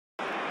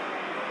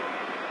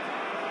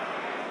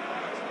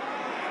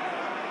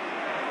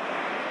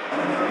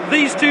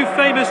These two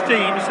famous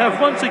teams have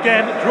once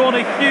again drawn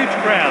a huge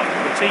crowd.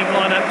 The team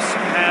lineups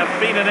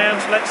have been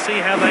announced. Let's see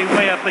how they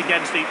weigh up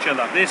against each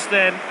other. This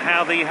then,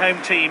 how the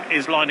home team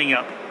is lining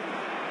up.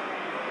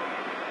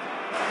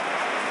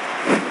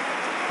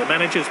 The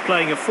manager's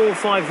playing a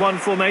 4-5-1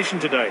 formation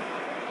today.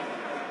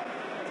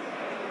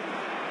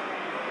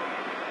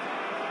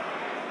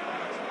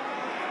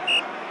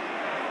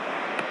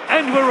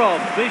 And we're on.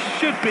 This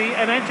should be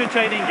an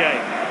entertaining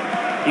game.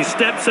 He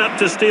steps up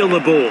to steal the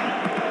ball.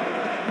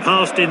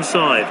 Passed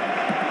inside.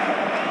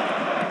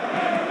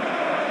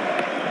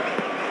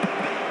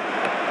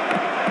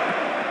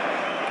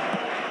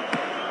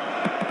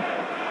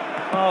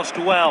 Passed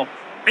well.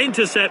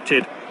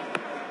 Intercepted.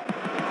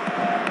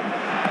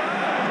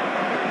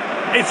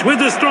 It's with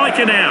the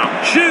striker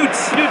now.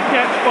 Shoots. Good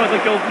catch by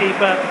the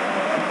goalkeeper.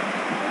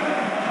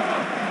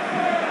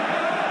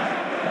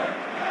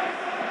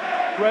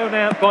 Thrown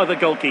out by the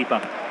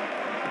goalkeeper.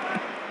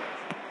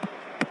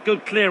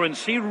 Good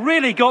clearance. He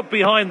really got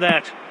behind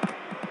that.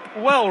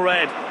 Well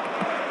read.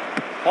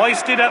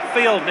 Hoisted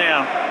upfield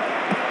now.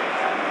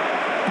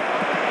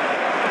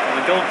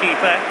 The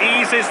goalkeeper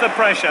eases the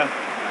pressure.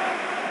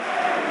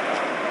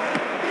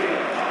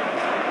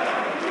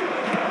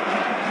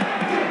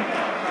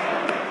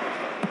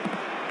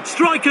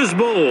 Striker's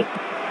ball.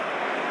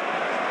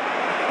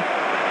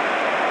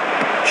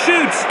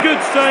 Shoots.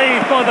 Good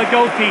save by the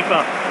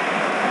goalkeeper.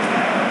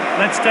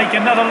 Let's take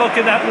another look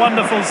at that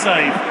wonderful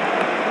save.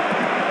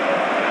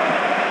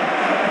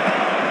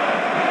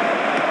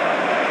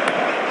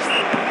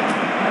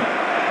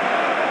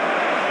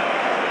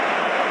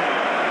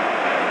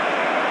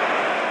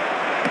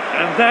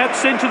 And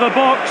that's into the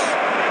box.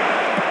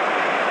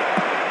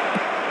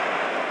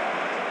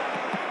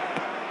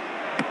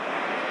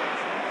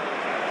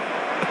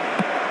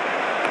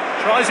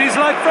 Tries his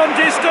luck from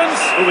distance.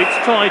 Oh, it's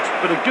tight,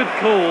 but a good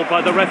call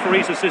by the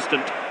referee's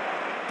assistant.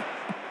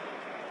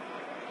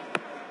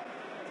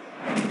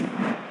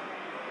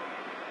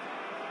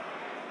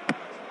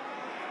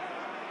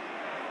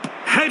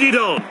 Headed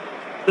on.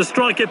 The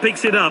striker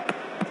picks it up.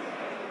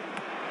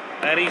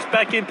 And he's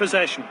back in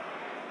possession.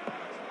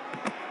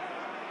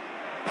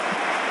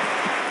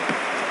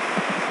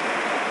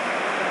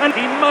 And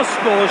he must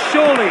score,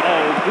 surely.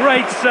 Oh,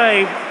 great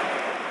save.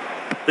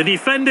 The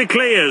defender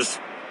clears.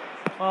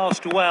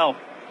 Passed well.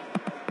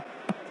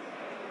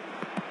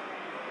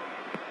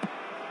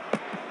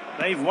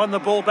 They've won the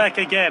ball back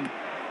again.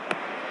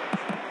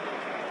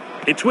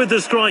 It's with the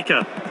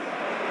striker.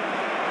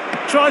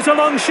 Tries a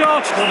long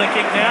shot. Corner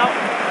kick now.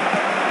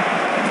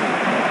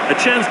 A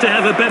chance to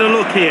have a better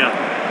look here.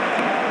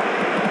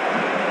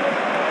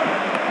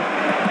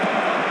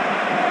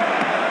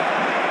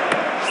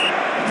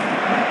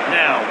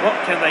 Now,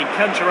 what can they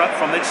conjure up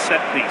from this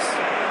set piece?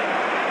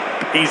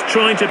 He's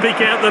trying to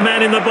pick out the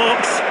man in the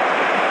box.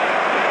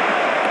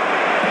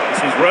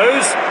 This is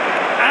Rose.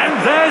 And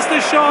there's the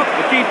shot.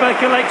 The keeper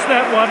collects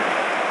that one.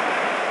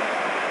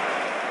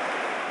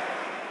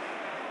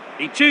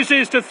 He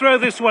chooses to throw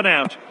this one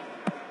out.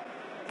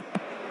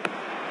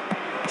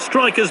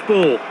 Striker's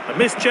ball. A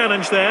missed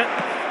challenge there.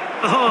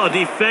 Ah,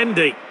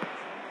 defending.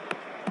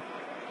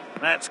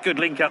 That's good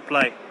link-up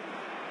play.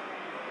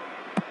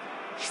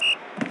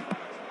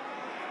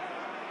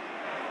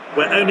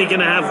 We're only going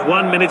to have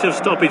 1 minute of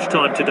stoppage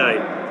time today.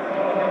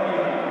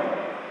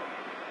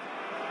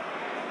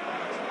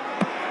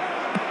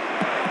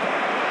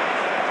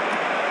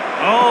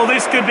 Oh,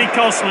 this could be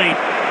costly.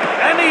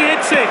 And he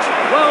hits it.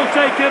 Well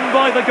taken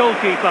by the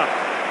goalkeeper.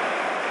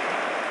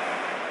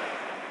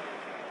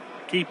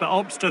 Keeper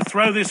opts to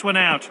throw this one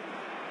out.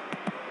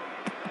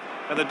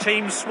 And the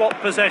team swap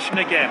possession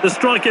again. The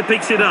striker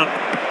picks it up.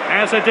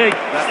 Has a dig.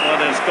 That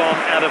one has gone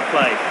out of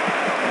play.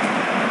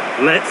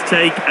 Let's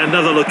take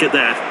another look at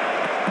that.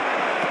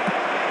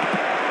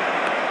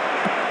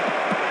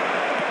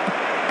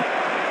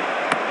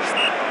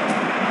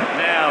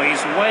 Now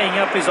he's weighing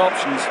up his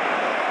options.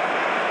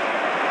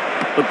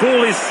 The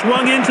ball is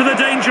swung into the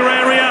danger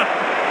area.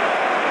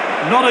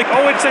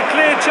 Oh, it's a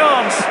clear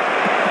chance.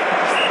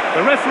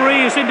 The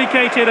referee has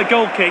indicated a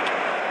goal kick.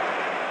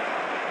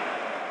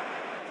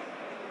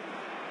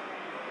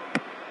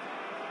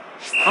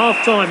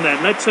 Half time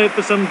then. Let's hope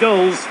for some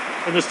goals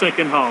in the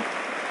second half.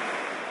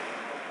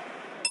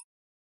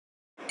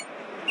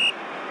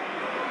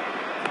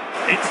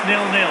 It's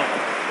 0-0.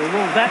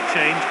 Will that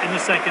change in the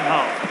second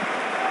half?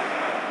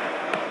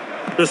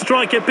 The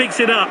striker picks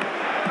it up.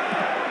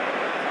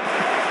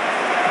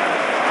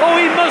 Oh,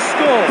 he must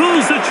score.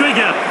 Pulls the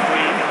trigger.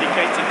 Referee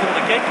indicates a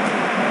corner kick.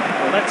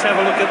 Well, let's have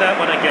a look at that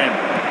one again.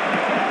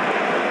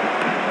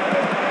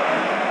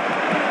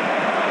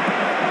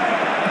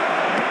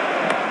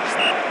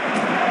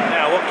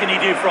 Now, what can he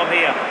do from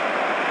here?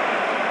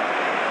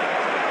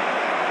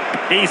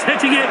 He's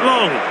hitting it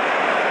long.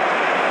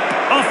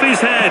 Off his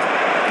head.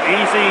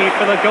 Easy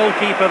for the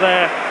goalkeeper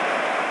there.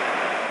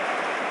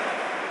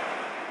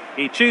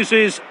 He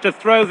chooses to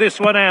throw this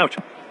one out.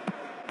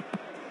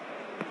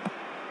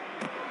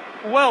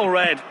 Well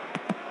read.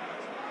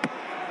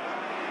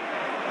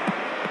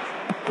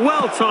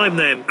 Well timed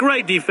then.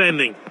 Great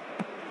defending.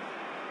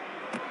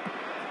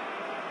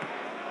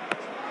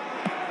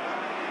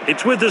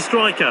 It's with the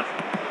striker.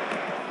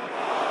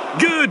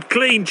 Good,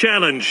 clean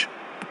challenge.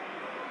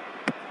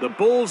 The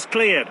ball's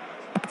cleared.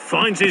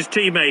 Finds his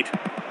teammate.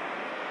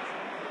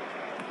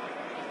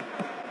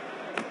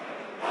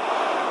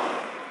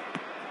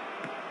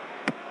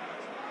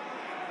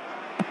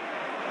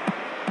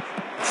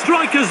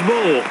 Striker's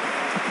ball.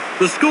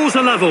 The scores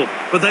are level,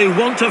 but they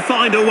want to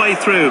find a way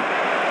through.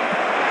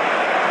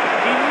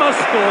 He must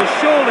score,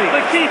 surely.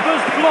 The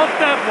keeper's blocked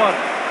that one.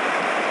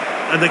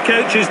 And the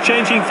coach is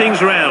changing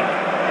things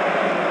round.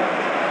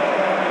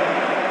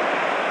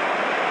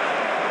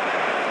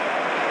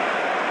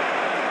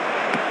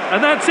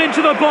 And that's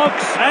into the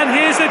box. And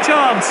here's a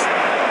chance.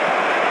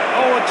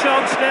 Oh, a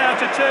chance now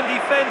to turn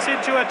defence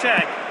into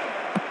attack.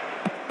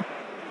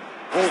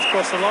 Ball's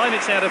crossed the line,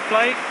 it's out of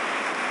play.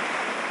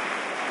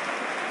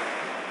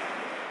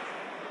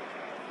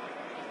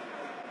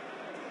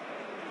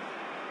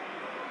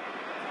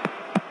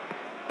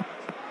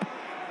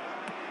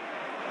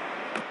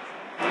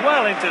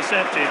 Well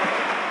intercepted.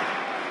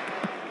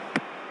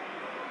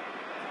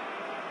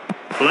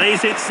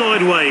 Plays it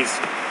sideways.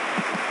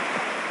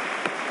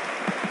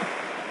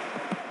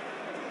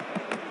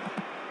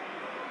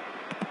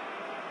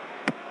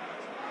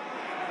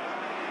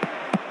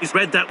 He's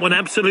read that one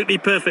absolutely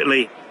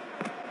perfectly.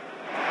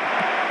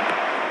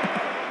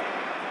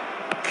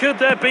 Could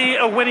there be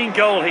a winning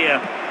goal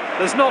here?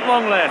 There's not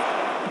long left.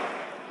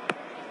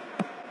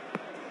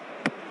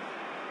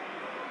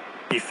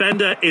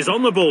 Defender is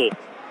on the ball.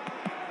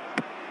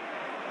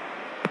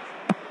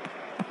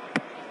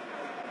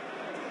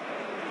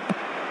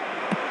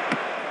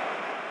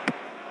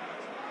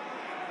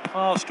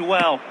 Passed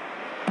well.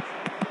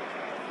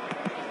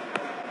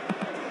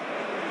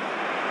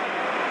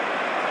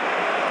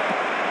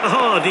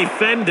 Ah,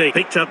 defending.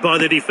 Picked up by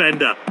the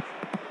defender.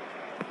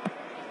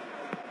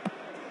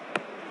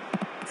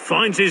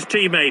 Finds his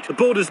teammate. The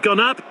ball has gone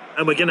up,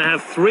 and we're going to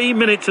have 3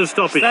 minutes of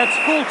stoppage. That's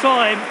full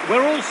time.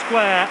 We're all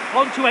square.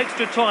 On to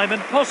extra time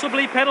and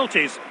possibly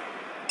penalties.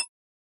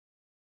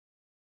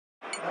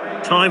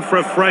 Time for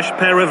a fresh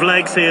pair of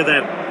legs here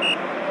then.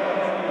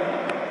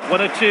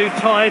 One or two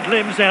tired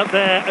limbs out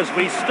there as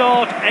we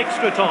start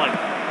extra time.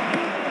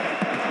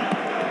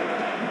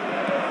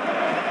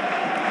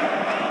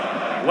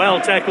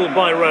 Well tackled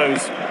by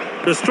Rose.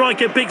 The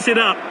striker picks it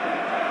up.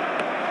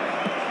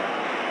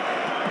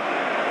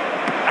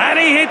 And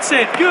he hits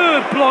it.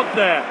 Good block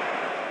there.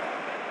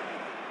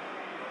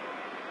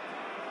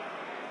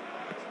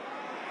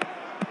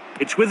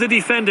 It's with the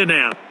defender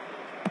now.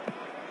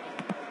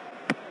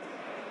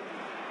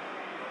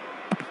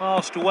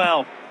 Passed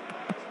well.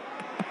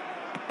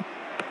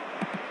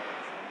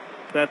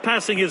 Their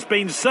passing has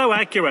been so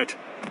accurate.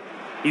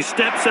 He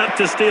steps up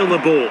to steal the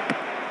ball.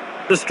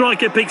 The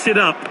striker picks it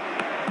up.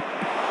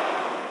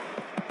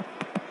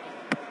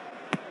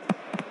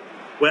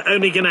 We're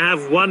only going to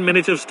have 1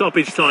 minute of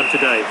stoppage time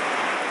today.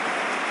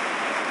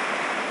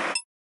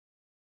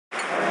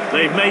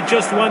 They've made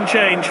just one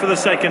change for the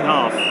second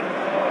half.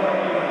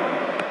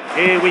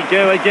 Here we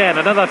go again,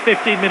 another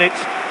 15 minutes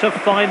to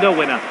find a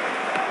winner.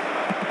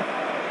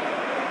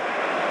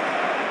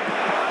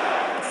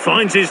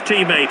 Finds his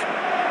teammate.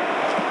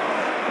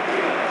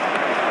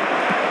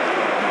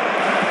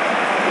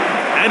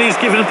 And he's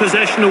given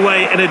possession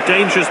away in a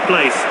dangerous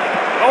place.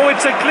 Oh,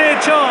 it's a clear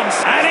chance.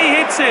 And he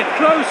hits it.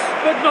 Close,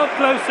 but not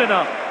close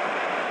enough.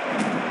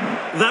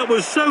 That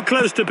was so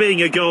close to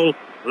being a goal.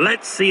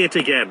 Let's see it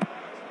again.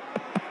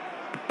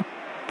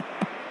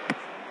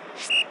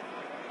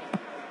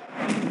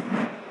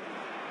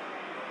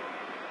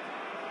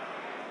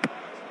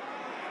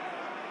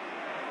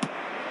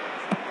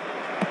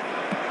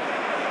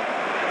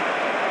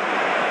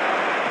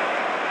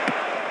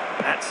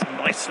 That's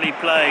nicely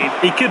played.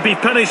 He could be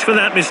punished for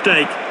that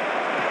mistake.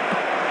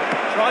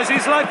 Tries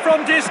his luck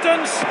from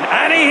distance,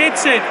 and he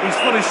hits it. He's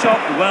put a shot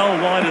well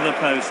wide of the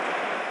post.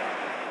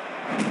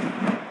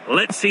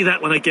 Let's see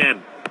that one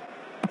again.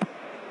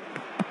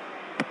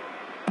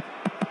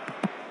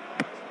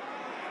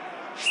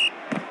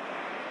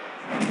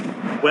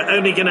 We're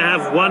only going to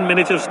have 1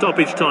 minute of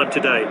stoppage time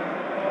today.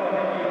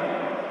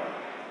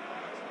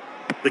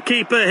 The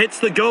keeper hits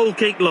the goal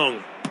kick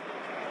long.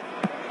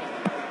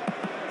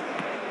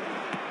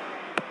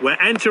 We're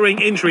entering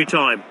injury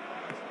time.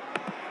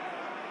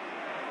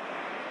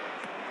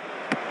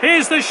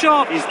 Here's the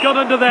shot. He's got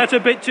under that a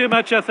bit too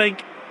much, I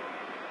think.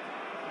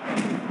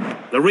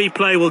 The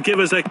replay will give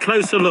us a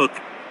closer look.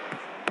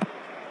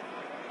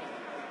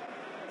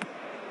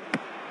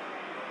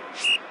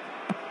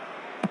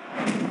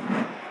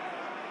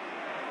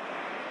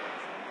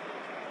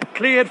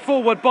 Cleared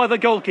forward by the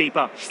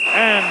goalkeeper.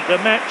 And the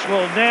match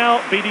will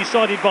now be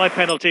decided by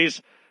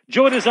penalties.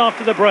 Join us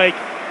after the break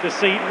to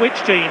see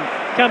which team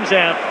comes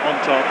out on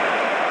top.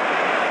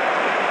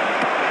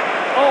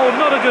 Oh,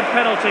 not a good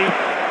penalty.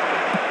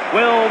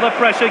 Will the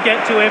pressure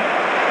get to him?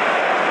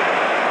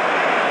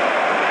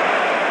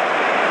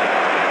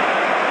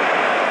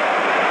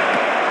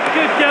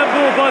 Good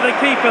gamble by the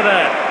keeper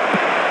there.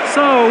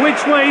 So,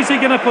 which way is he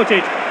going to put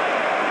it?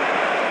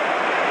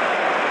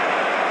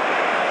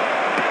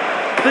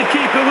 The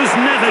keeper was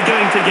never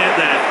going to get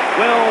that.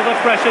 Will the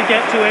pressure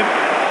get to him?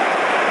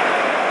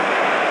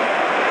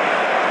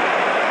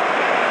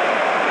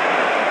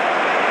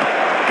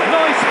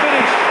 Nice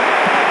finish.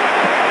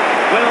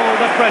 Will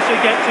the pressure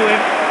get to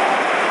him?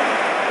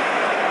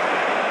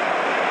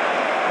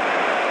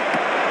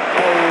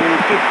 Oh,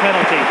 good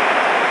penalty.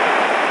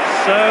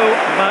 So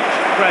much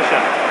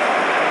pressure.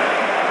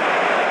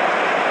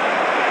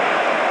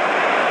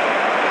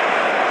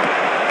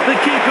 The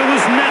keeper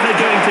was never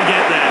going to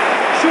get that.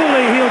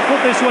 Surely he'll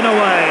put this one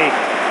away.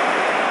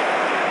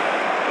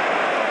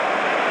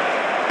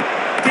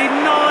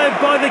 Denied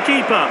by the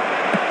keeper.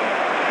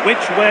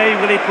 Which way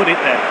will he put it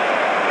then?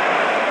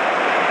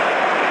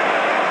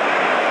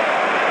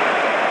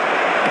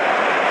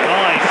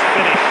 Nice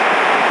finish.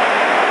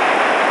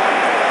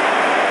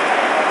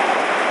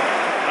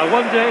 I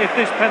wonder if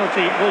this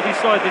penalty will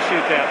decide the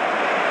shootout.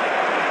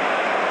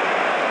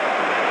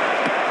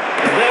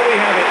 And there we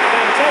have it.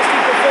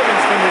 Fantastic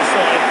performance from this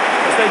side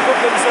as they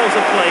book themselves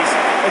a place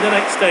in the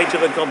next stage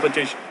of the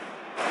competition.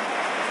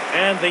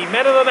 And the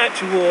Man of the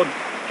Match award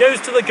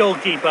goes to the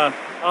goalkeeper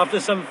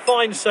after some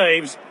fine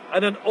saves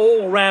and an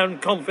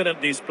all-round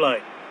confident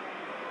display.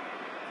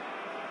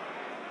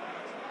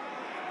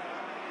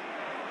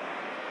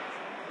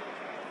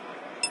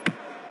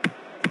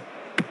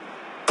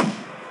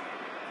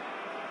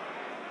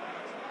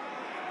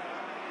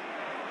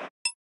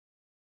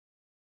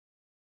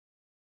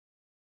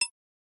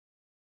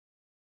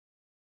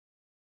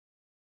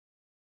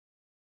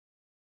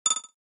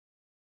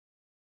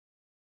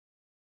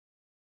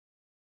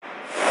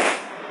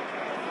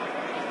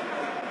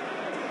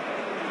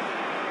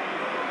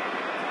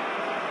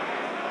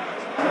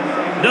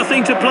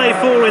 Nothing to play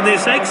for in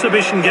this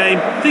exhibition game.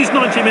 These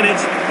 90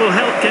 minutes will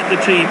help get the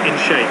team in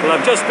shape. Well,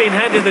 I've just been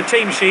handed the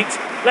team sheets.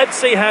 Let's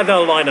see how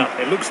they'll line up.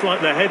 It looks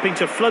like they're hoping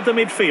to flood the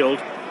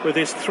midfield with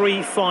this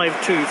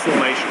 3-5-2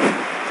 formation.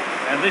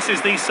 And this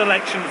is the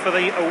selection for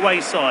the away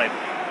side.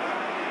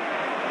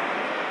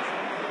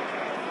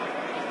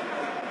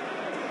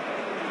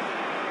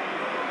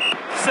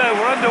 So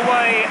we're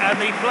underway and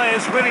the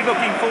players really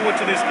looking forward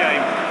to this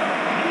game.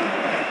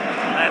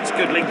 That's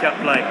good link-up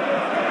play.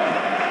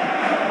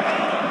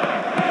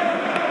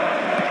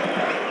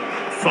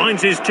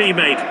 Finds his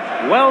teammate.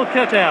 Well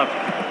cut out.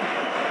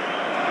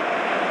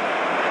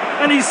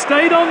 And he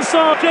stayed on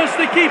side. Just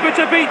the keeper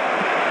to beat.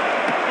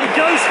 He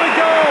goes for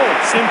goal.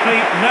 Simply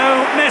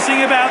no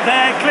messing about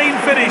there. Clean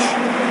finish.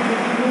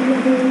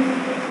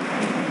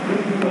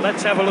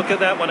 Let's have a look at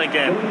that one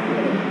again.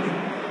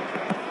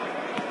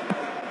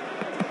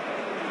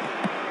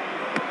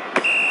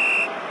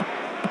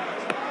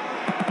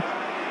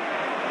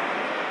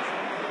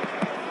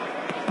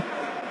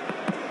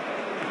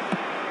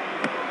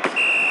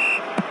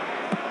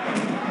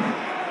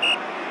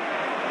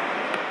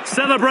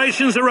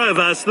 Celebrations are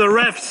over, so the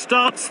ref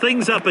starts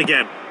things up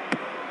again.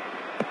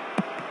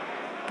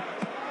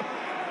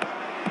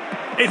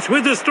 It's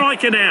with the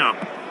striker now.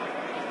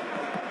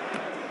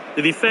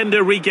 The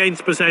defender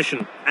regains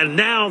possession, and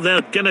now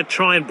they're going to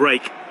try and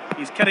break.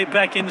 He's cut it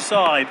back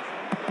inside.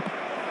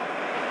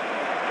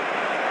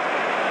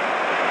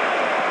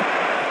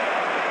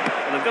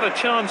 Well, they've got a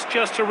chance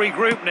just to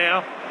regroup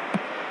now.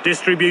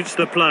 Distributes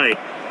the play.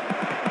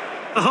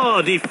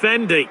 Oh,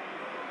 defending.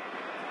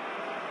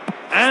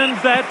 And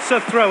that's a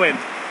throw-in.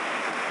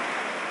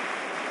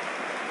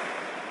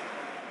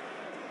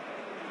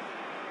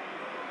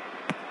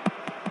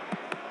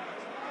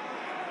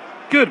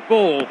 Good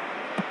ball.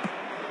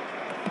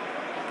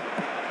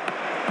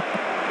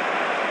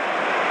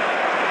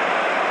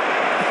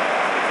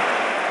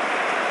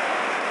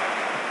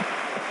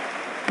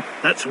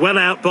 That's well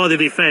out by the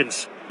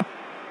defence.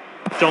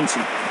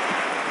 Johnson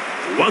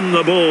won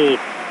the ball.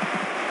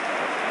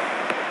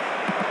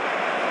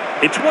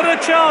 It's What a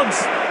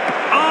chance!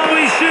 Oh,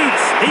 he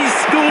shoots. He's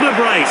scored a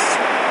brace.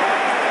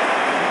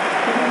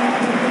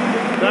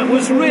 That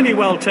was really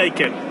well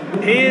taken.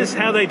 Here's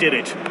how they did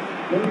it.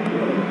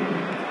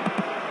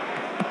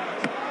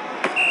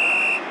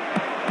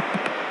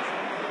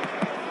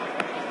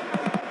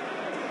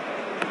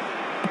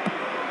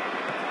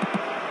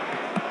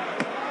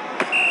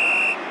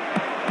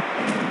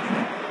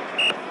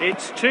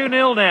 It's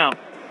 2-0 now.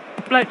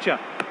 Fletcher.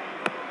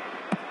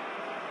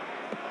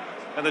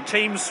 And the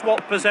team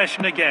swap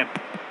possession again.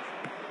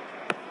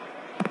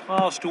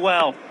 Passed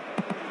well.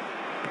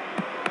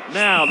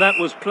 Now that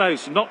was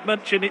close, not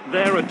much in it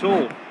there at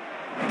all.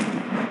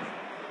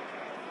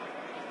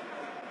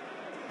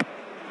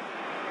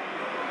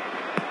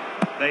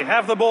 They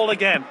have the ball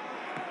again.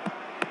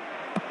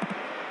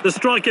 The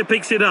striker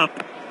picks it up.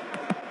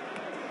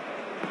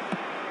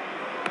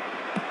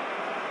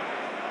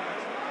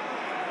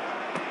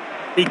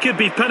 He could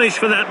be punished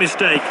for that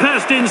mistake.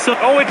 Passed inside.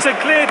 Oh, it's a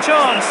clear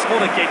chance.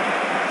 What a kick.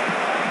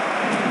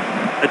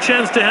 A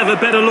chance to have a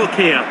better look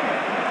here.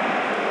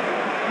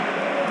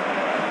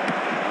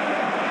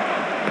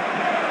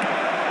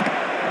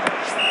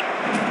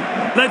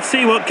 Let's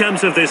see what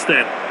comes of this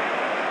then.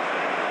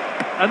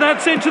 And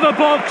that's into the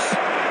box.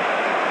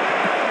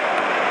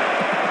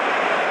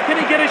 Can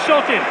he get a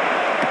shot in?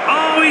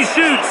 Oh, Oh, he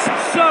shoots!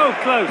 So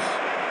close.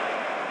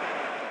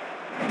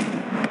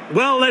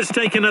 Well, let's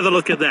take another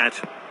look at that.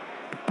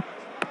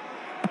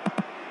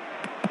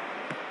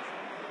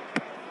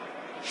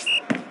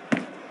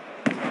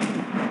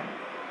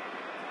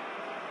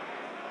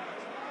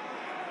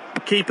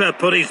 Keeper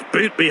put his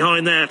boot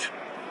behind that.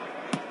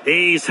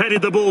 He's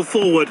headed the ball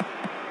forward.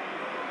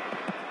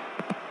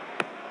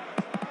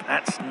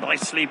 That's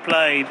nicely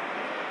played.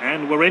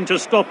 And we're into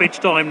stoppage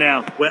time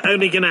now. We're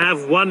only going to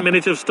have 1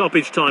 minute of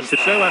stoppage time. So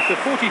after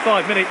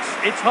 45 minutes,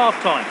 it's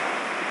half-time.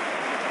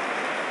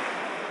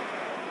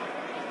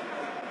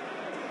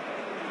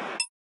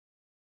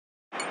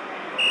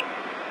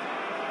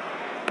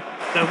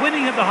 They're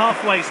winning at the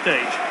halfway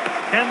stage.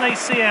 Can they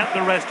see out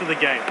the rest of the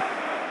game?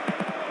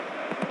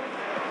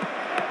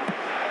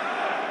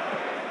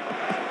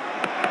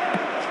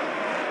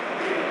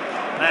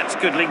 That's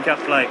good link-up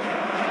play.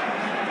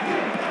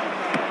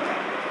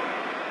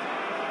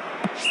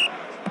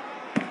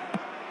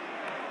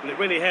 Well, it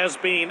really has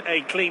been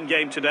a clean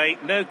game today.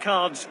 No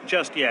cards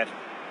just yet.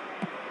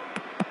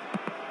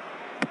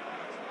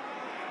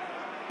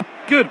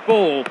 Good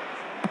ball.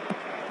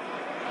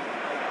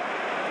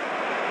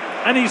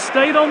 And he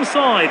stayed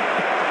onside.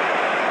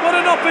 What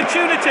an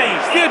opportunity!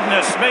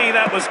 Goodness me,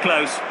 that was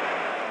close.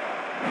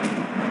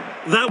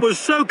 That was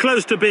so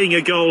close to being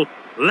a goal.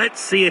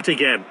 Let's see it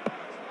again.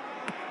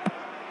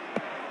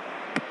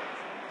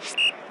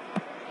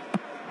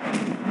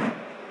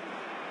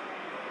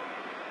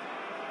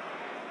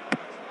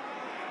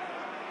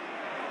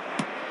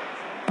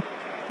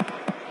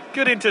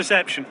 Good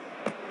interception.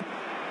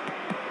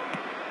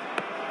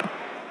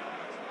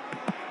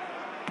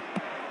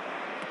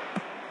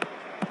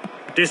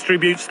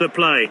 Distributes the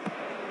play.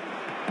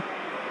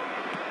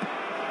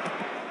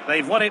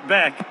 They've won it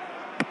back.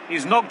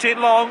 He's knocked it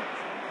long.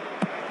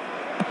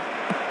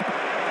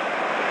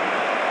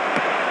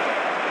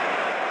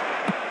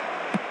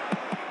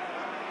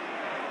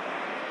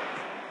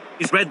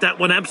 He's read that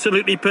one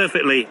absolutely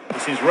perfectly.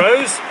 This is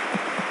Rose.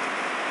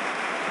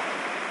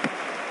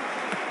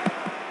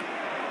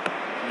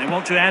 They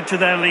want to add to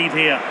their lead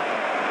here.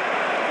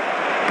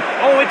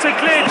 Oh, it's a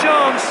clear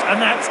chance, and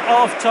that's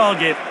off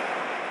target.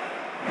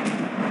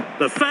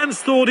 The fans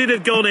thought it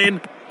had gone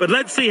in, but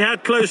let's see how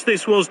close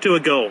this was to a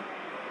goal.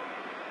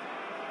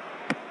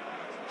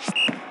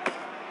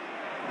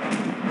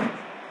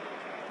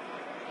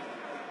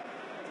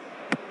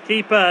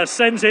 Keeper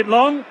sends it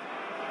long.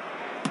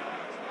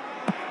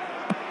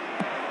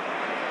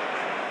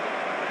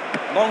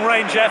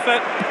 Long-range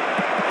effort.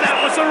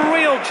 That was a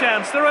real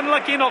chance. They're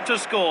unlucky not to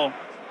score.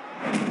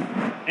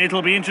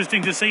 It'll be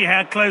interesting to see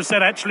how close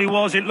that actually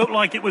was. It looked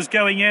like it was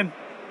going in.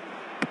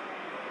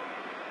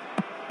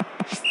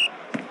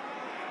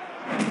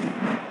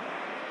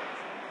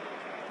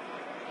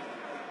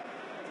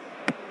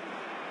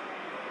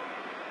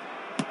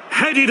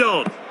 Headed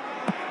on.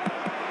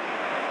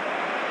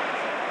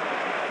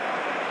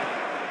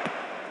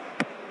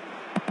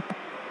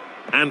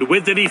 And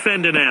with the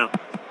defender now.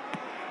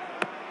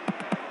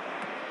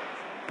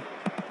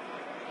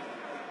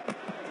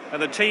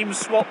 And the team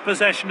swap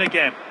possession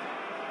again.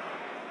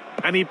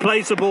 And he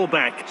plays the ball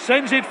back.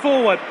 Sends it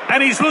forward.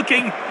 And he's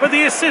looking, but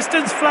the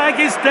assistant's flag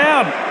is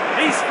down.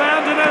 He's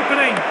found an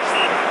opening.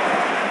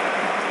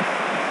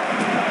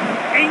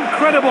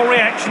 Incredible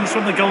reactions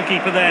from the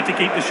goalkeeper there to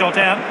keep the shot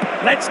out.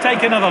 Let's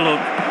take another look.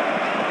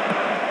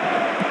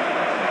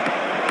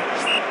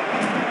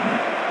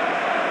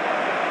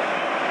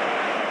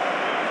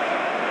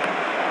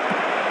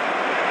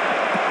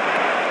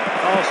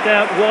 Passed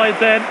out wide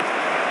then.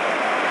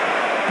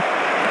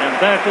 And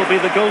that will be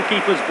the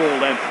goalkeeper's ball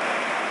then.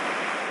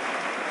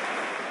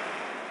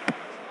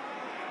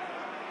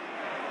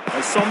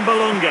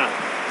 Sombalonga.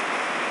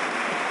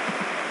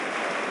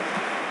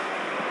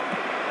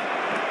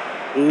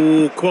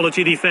 Ooh,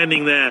 quality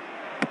defending there.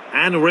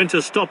 And we're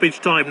into stoppage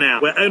time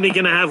now. We're only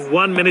going to have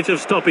 1 minute of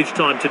stoppage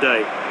time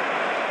today.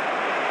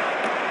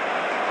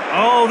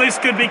 Oh, this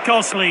could be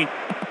costly.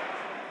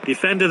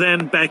 Defender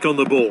then back on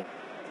the ball.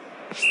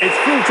 It's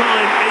full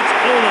time. It's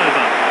all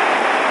over.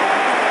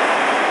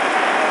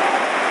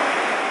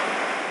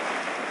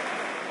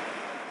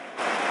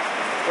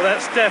 Well,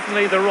 that's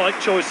definitely the right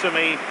choice for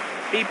me.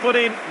 He put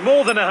in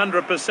more than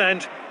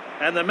 100%,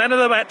 and the Man of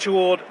the Match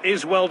award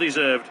is well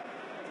deserved.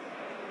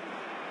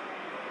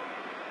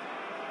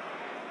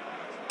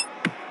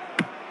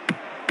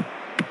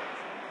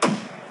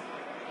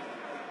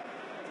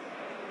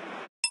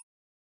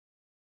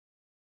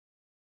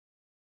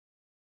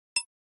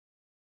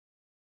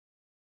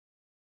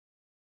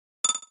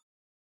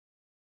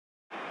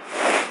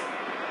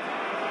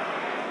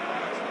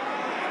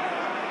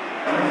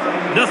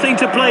 Nothing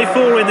to play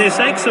for in this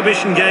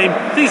exhibition game.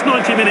 These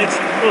 90 minutes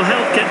will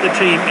help get the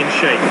team in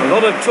shape. A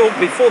lot of talk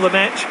before the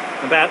match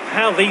about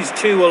how these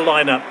two will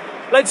line up.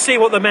 Let's see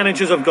what the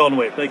managers have gone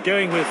with. They're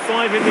going with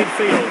 5 in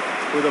midfield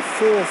with a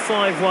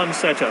 4-5-1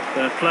 setup.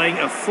 They're playing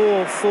a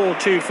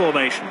 4-4-2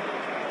 formation.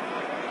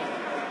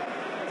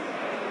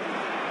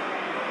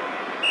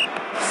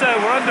 So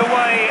we're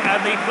underway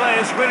and the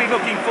players really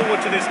looking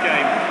forward to this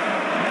game.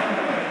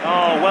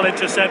 Oh, well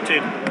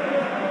intercepted.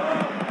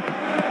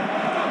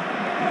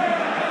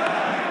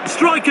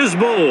 Striker's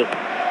ball.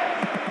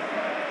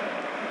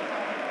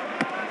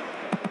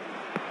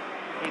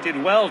 He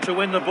did well to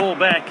win the ball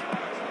back.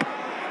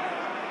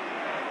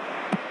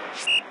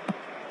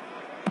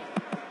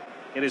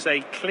 It is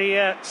a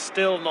clear,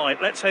 still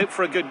night. Let's hope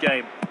for a good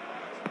game.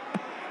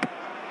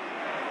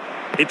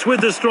 It's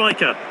with the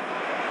striker.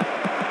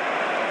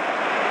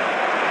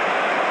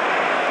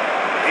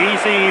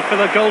 Easy for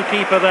the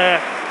goalkeeper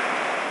there.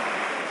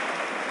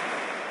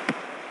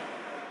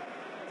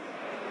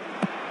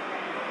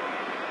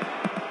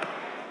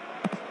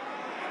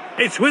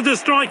 It's with the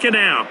striker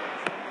now.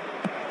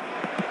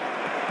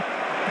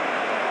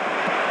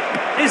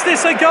 Is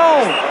this a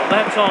goal?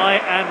 That's high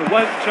and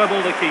won't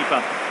trouble the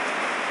keeper.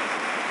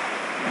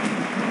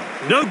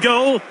 No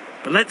goal,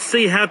 but let's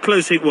see how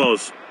close it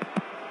was.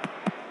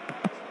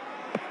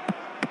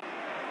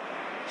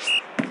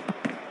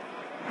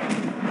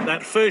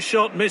 That first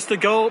shot missed the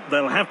goal.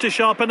 They'll have to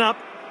sharpen up.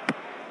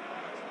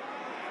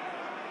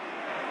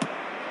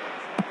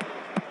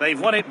 They've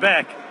won it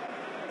back.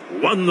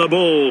 Won the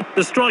ball.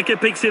 The striker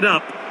picks it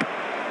up.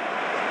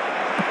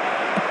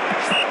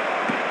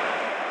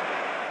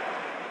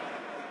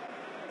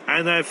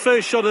 And their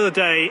first shot of the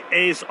day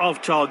is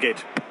off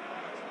target.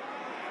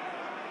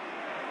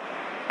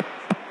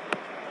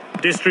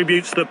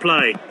 Distributes the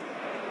play.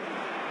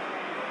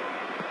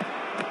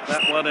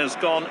 That one has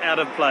gone out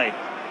of play.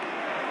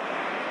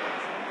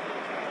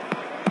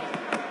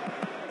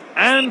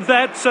 And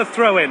that's a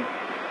throw-in.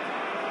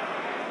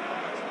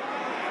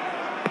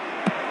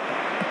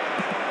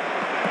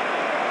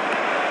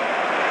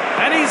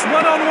 And he's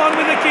one-on-one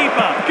with the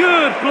keeper.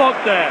 Good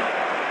block there.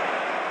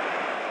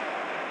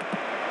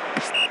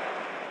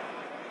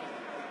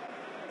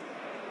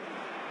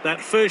 That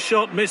first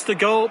shot missed the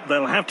goal.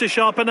 They'll have to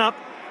sharpen up.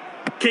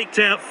 Kicked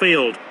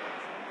outfield.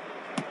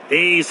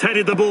 He's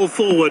headed the ball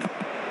forward.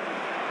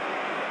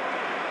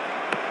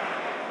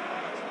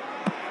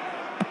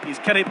 He's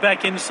cut it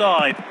back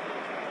inside.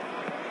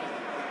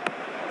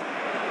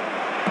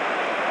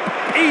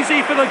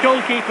 Easy for the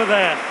goalkeeper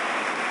there.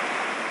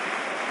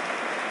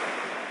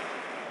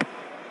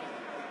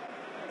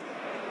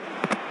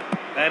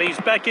 And he's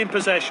back in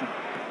possession.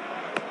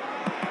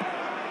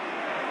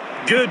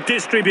 Good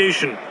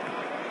distribution.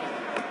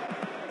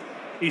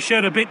 He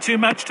showed a bit too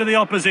much to the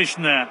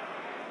opposition there.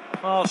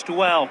 Passed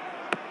well.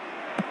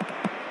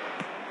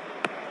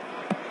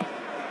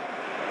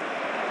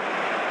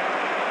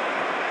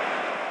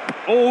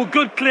 Oh,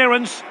 good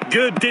clearance.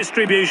 Good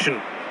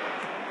distribution.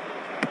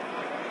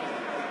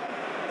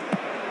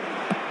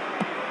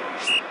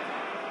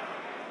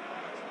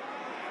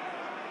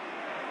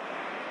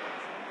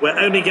 We're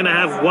only going to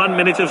have 1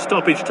 minute of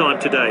stoppage time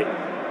today.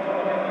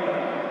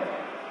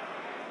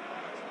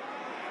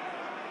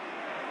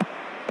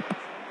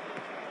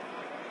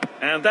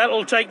 And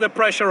that'll take the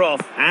pressure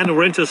off. And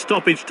we're into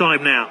stoppage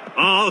time now.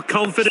 Oh,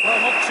 confident. Well,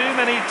 not too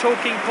many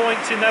talking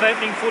points in that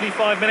opening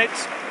 45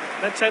 minutes.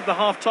 Let's hope the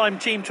half-time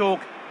team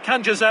talk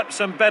conjures up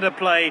some better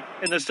play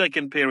in the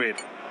second period.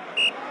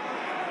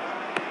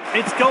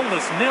 It's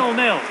goalless,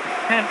 0-0.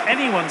 Can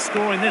anyone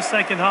score in this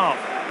second half?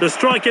 The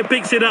striker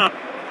picks it up.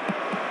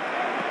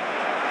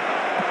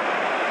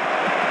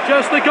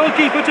 Just the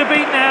goalkeeper to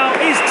beat now.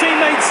 His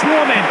teammates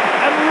swarm in,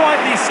 and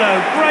rightly so.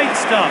 Great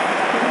stuff.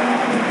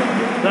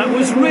 That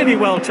was really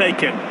well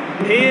taken.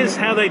 Here's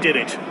how they did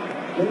it.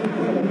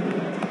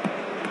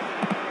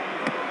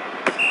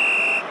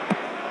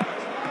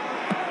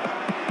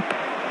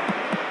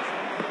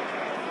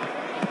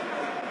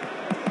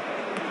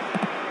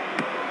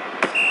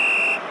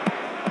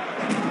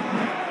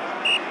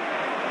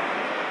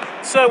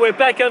 So we're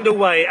back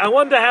underway. I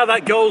wonder how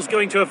that goal's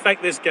going to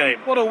affect this game.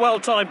 What a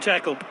well-timed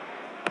tackle.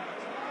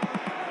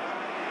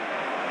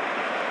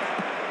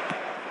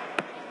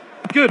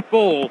 Good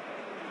ball.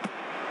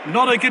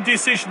 Not a good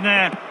decision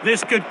there.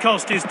 This could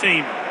cost his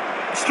team.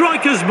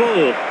 Striker's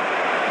ball.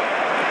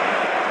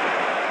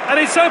 And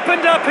it's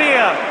opened up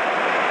here.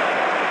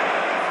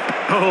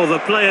 Oh, the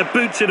player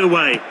boots it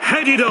away.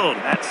 Headed on.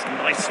 That's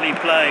nicely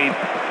played.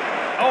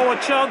 Oh,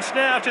 a chance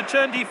now to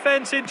turn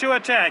defence into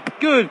attack.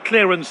 Good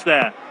clearance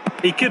there.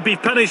 He could be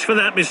punished for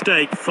that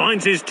mistake.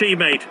 Finds his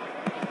teammate.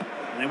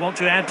 They want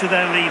to add to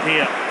their lead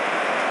here.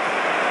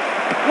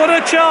 What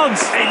a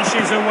chance.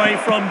 Inches away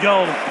from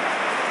goal.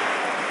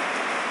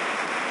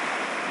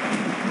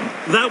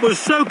 That was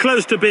so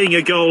close to being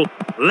a goal.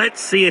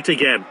 Let's see it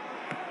again.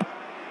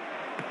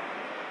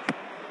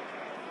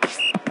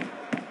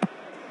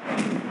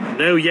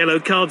 No yellow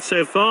cards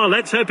so far.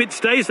 Let's hope it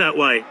stays that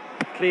way.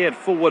 Cleared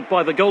forward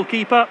by the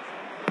goalkeeper.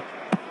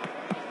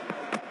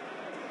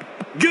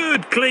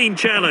 Good clean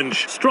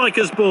challenge.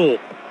 Striker's ball.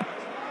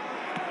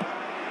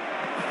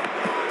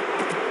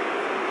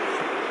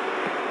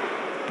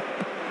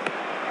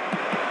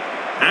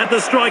 At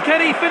the strike,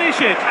 can he finish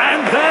it?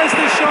 And there's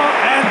the shot,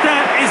 and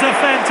that is a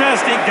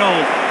fantastic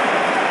goal.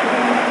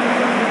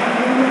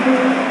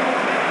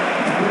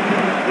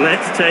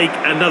 Let's take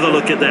another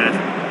look at that.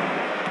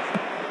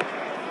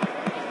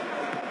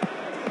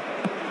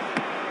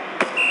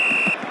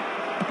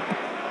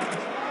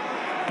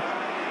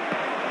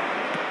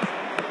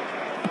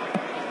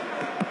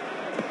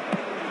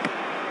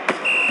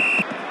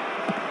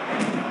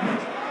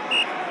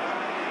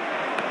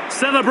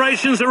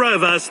 Celebrations are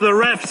over, so the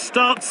ref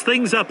starts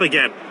things up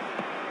again.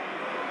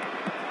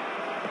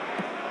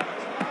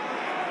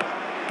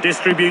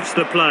 Distributes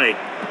the play.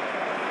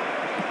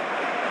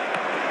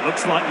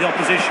 Looks like the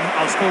opposition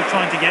are still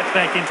trying to get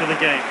back into the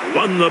game.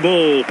 Won the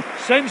ball.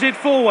 Sends it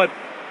forward.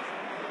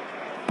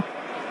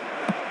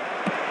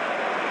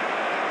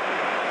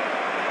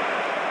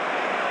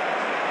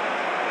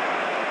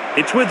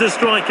 It's with the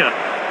striker.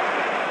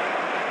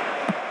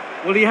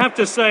 Well, you have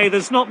to say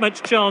there's not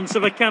much chance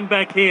of a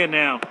comeback here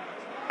now.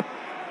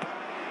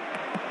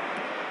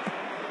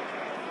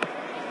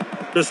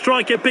 The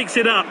striker picks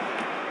it up.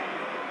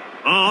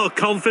 Oh,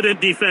 confident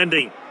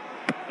defending.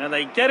 And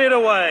they get it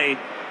away.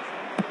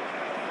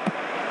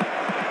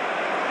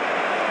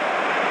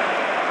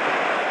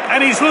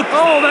 And he's looked...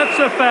 Oh, that's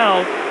a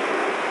foul.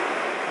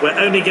 We're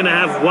only going to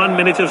have 1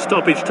 minute of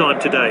stoppage time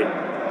today.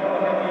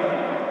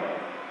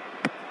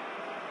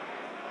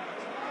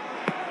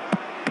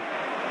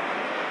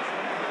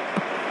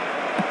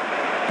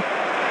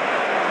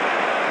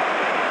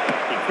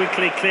 He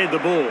quickly cleared the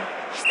ball.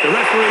 The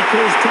referee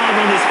calls time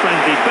on this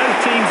friendly.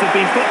 Both teams have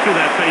been put through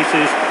their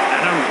paces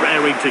and are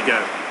raring to go.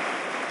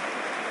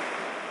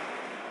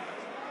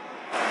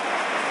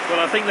 Well,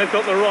 I think they've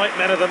got the right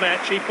man of the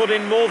match. He put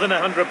in more than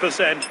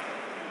 100%.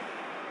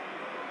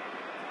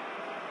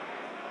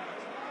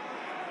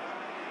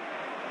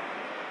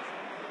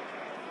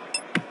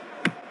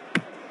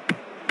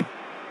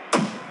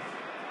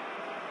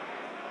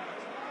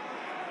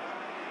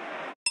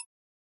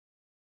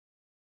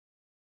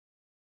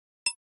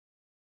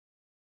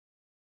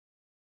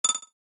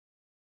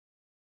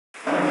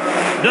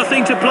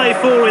 Nothing to play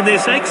for in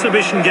this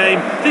exhibition game.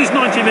 These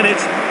 90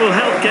 minutes will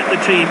help get the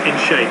team in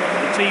shape.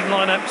 The team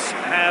lineups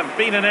have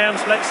been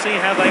announced. Let's see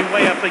how they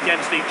weigh up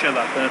against each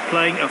other. They're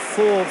playing a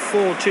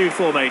 4-4-2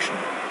 formation.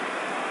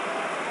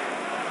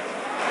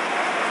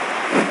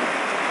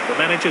 The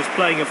manager's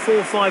playing a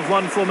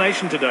 4-5-1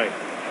 formation today.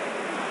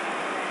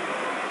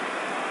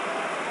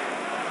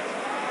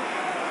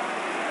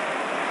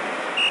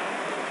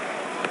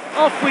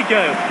 Off we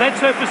go.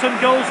 Let's hope for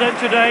some goals then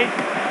today.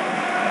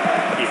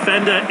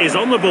 Defender is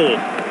on the ball.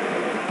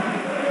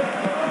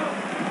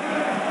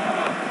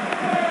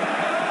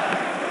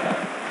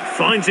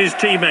 Finds his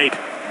teammate.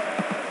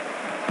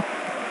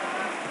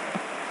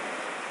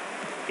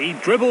 He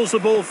dribbles the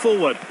ball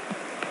forward.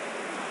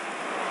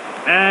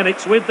 And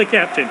it's with the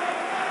captain.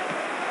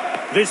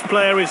 This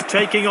player is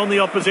taking on the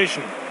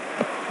opposition.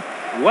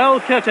 Well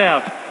cut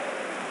out.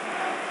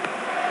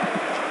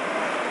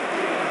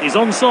 He's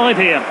onside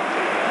here.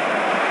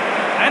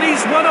 And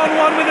he's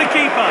one-on-one with the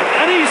keeper.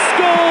 And he's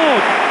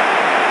scored!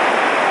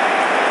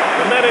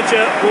 The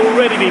manager will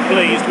already be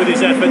pleased with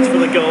his efforts for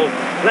the goal.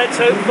 Let's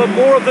hope for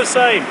more of the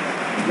same.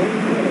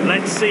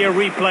 Let's see a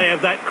replay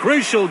of that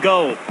crucial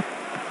goal.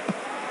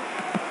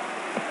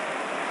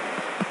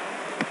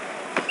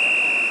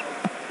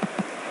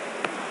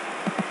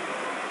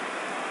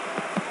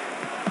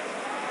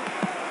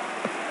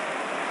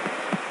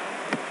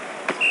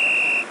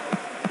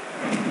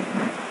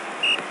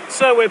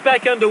 So we're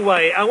back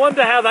underway. I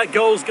wonder how that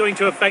goal's going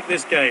to affect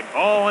this game.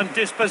 Oh, and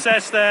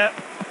dispossessed there.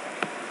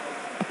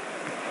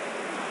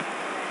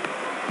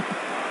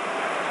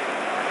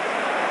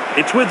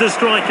 It's with the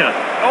striker.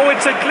 Oh,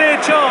 it's a clear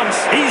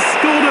chance. He's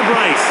scored a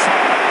brace.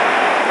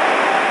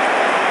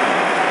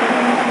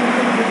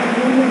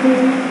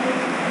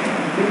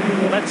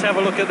 Let's have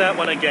a look at that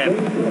one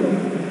again.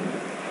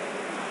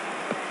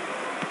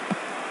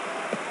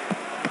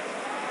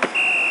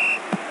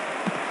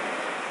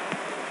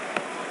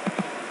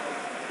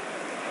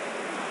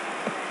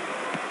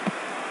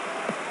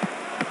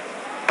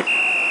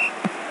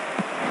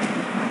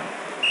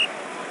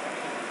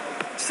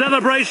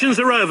 Celebrations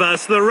are over,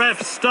 so the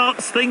ref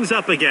starts things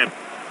up again.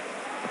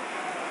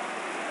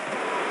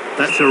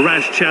 That's a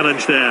rash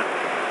challenge there.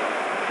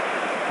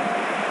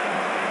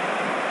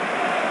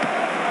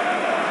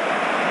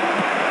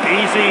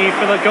 Easy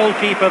for the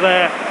goalkeeper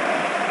there.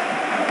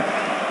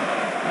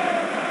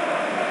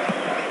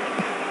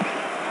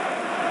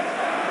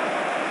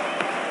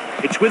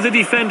 It's with the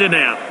defender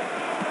now.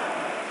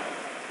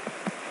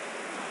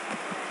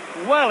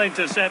 Well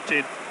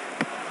intercepted.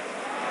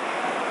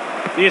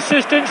 The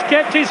assistant's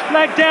kept his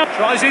flag down.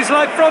 Tries his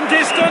luck from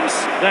distance.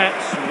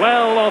 That's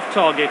well off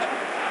target.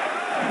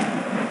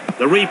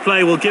 The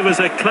replay will give us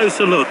a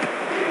closer look.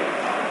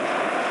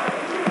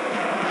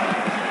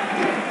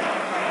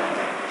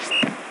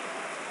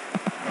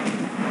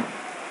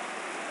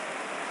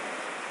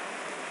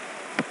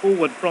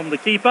 Forward from the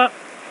keeper.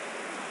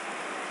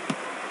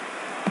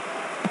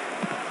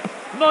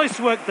 Nice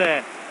work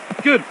there.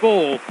 Good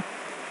ball.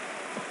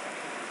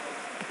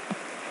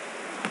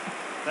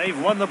 They've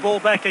won the ball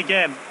back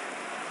again.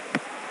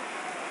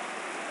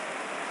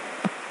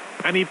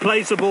 And he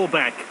plays the ball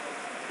back.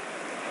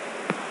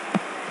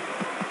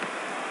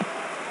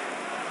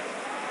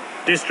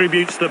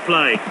 Distributes the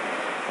play.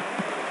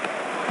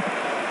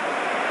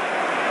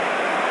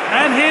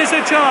 And here's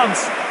a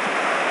chance.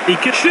 He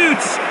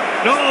shoots.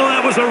 Oh,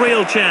 that was a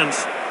real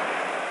chance.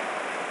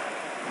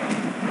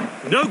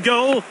 No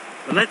goal,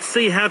 Let's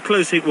see how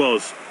close it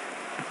was.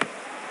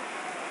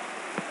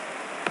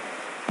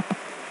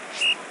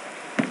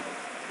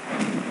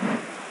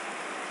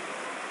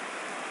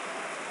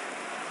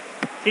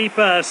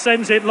 Keeper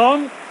sends it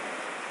long.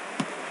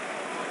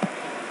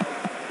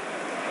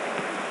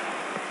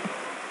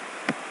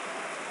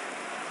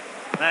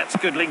 That's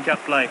good link-up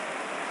play.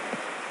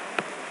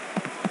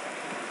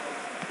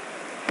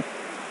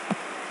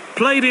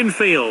 Played in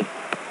field.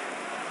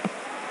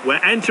 We're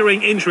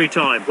entering injury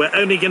time. We're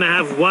only going to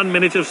have 1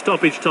 minute of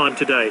stoppage time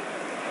today.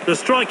 The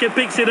striker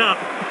picks it up.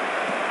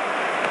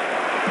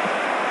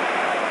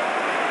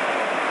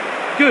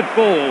 Good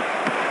ball.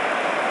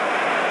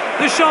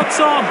 The shot's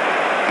on.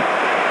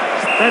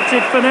 That's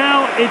it for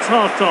now. It's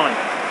half-time.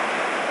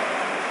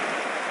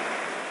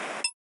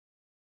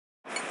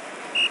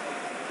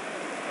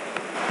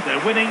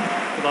 They're winning,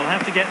 but they'll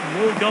have to get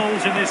more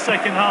goals in this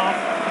second half.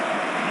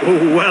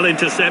 Oh, well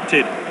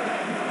intercepted.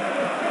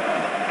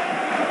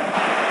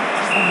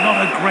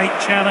 Not a great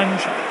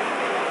challenge.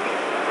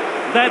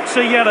 That's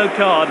a yellow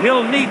card.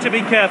 He'll need to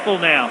be careful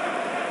now.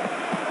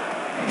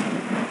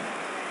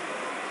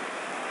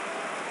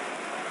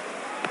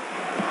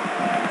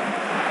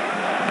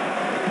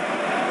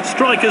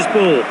 Striker's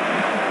ball.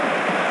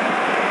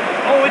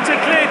 Oh, it's a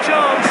clear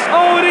chance.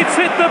 Oh, and it's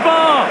hit the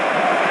bar.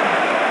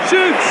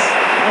 Shoots.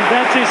 And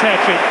that's his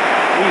hat-trick.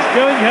 He's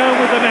going home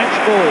with the match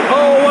ball.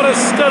 Oh, what a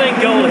stunning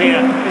goal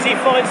here, as he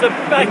finds the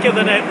back of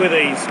the net with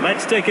ease.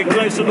 Let's take a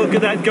closer look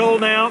at that goal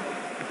now.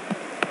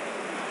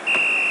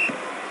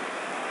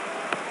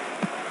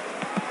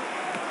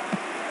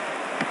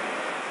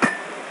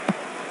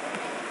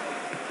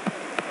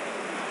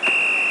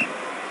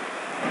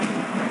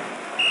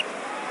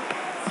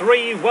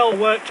 Three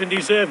well-worked and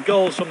deserved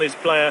goals from this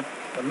player.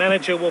 The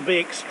manager will be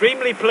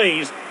extremely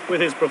pleased with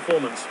his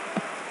performance.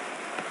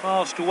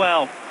 Passed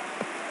well.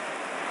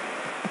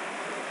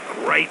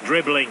 Great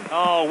dribbling.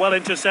 Oh, well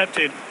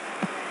intercepted.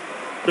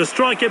 The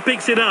striker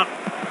picks it up.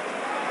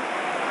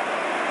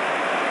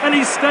 And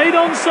he stayed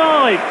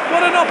onside.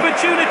 What an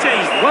opportunity.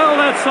 Well,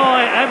 that's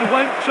high and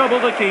won't trouble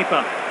the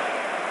keeper.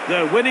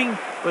 They're winning,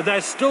 but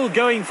they're still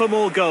going for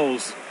more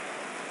goals.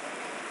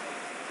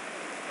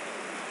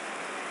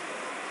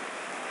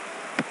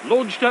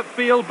 Launched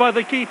upfield by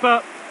the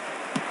keeper.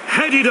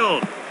 Headed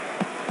on.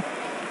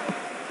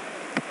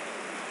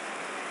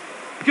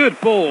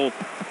 Good ball.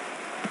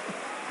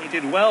 He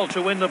did well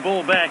to win the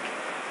ball back.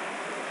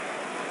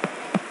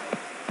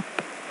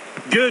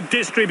 Good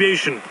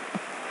distribution.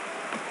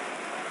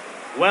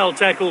 Well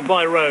tackled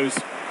by Rose.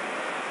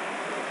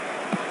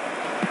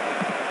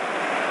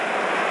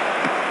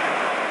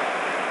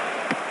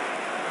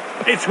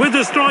 It's with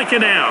the striker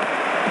now.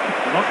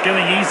 They're not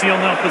going easy on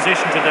the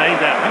opposition today.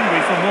 They're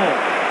hungry for more.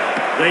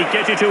 They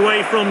get it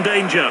away from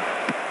danger.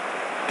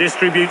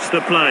 Distributes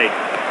the play.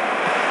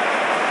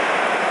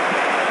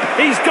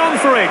 He's gone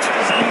for it.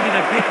 Just needed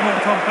a bit more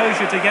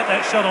composure to get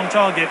that shot on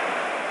target.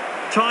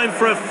 Time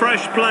for a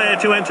fresh player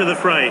to enter the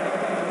fray.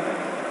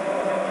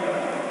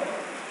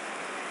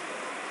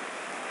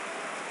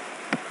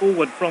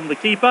 Forward from the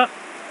keeper.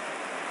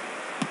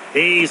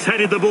 He's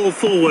headed the ball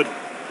forward.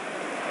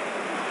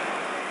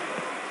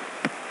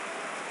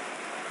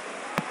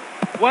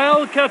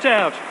 Well cut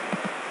out.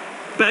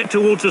 Back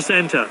towards the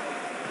centre.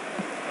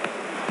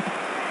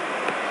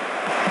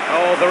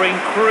 Oh, they're in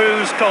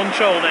cruise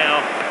control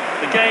now.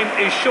 The game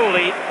is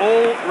surely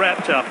all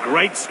wrapped up.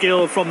 Great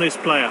skill from this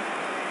player.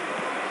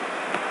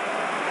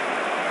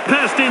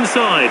 Passed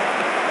inside.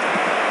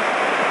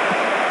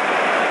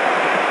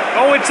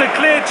 Oh, it's a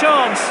clear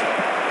chance.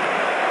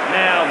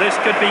 Now this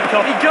could be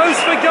caught. He goes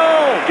for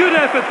goal. Good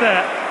effort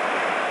there.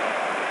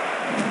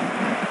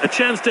 A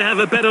chance to have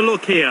a better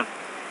look here.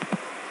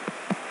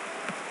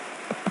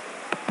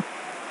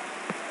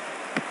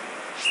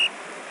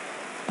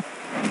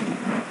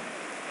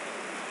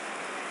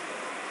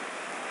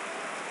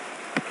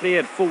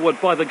 Cleared forward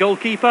by the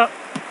goalkeeper.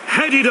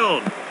 Headed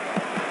on.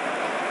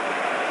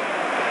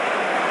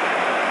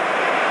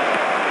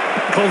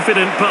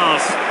 Confident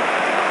pass.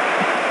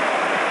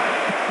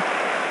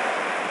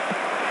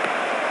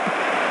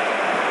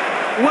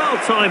 Well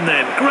timed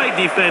then. Great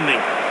defending.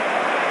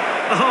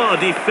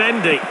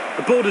 Defending.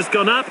 The ball has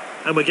gone up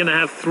and we're going to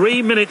have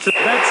 3 minutes.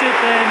 That's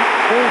it then.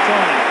 Full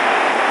time.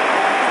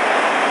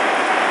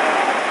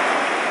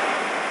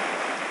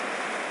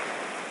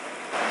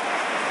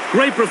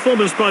 Great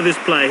performance by this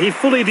player. He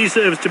fully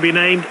deserves to be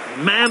named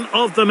Man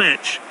of the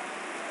Match.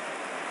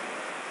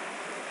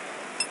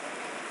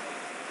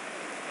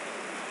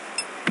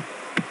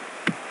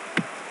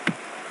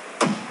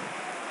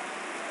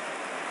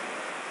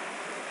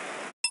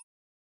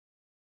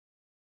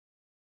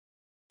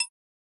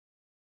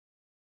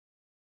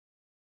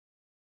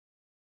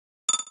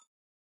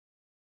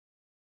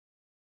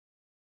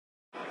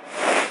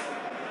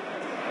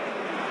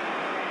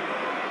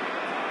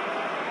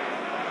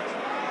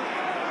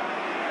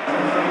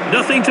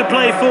 Nothing to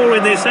play for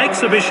in this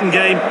exhibition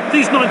game.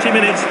 These 90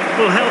 minutes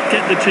will help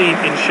get the team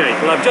in shape.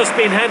 Well, I've just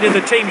been handed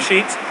the team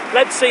sheets.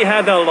 Let's see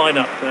how they'll line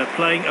up. They're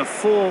playing a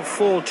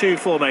 4-4-2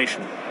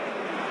 formation.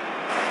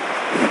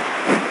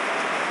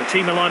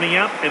 team are lining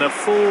up in a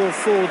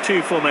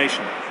 4-4-2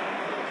 formation.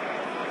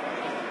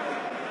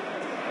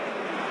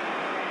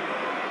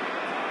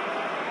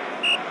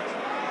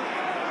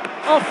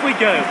 Off we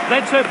go.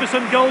 Let's hope for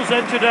some goals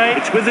then today.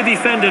 It's with the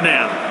defender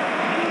now.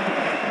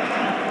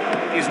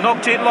 He's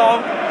knocked it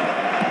long.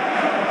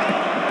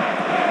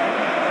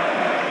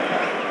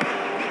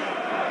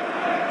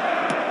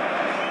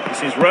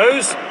 This is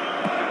Rose.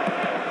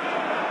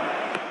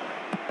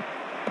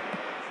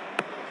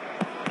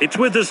 It's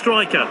with the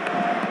striker.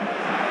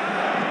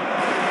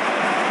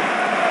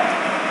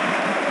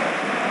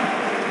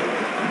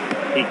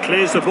 He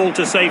clears the ball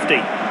to safety.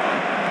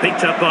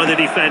 Picked up by the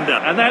defender.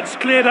 And that's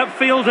cleared up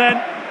field then.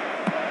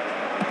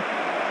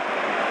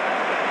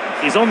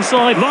 He's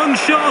onside. Long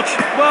shot.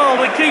 Well,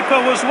 the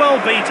keeper was well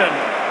beaten.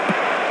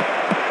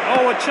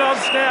 Oh, a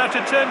chance now to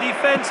turn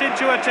defence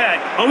into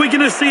attack. Are we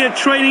going to see a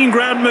training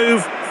ground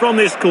move from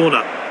this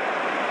corner?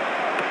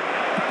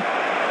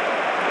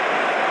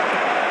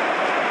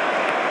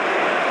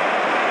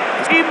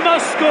 He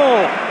must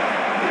score.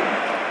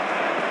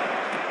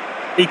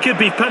 He could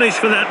be punished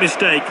for that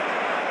mistake.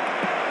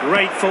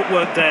 Great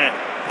footwork there.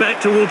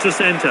 Back towards the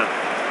centre.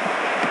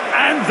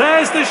 And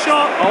there's the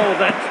shot. Oh,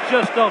 that's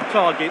just off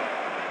target.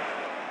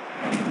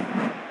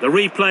 The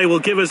replay will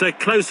give us a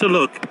closer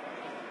look.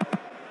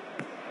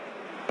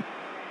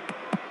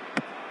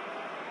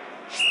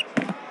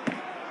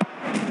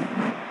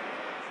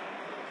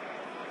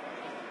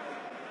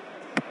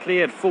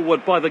 Cleared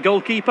forward by the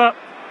goalkeeper.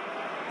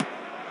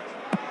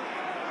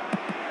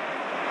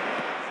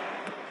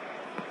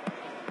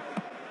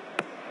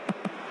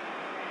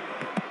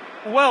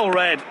 Well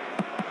read.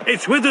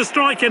 It's with the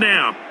striker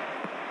now.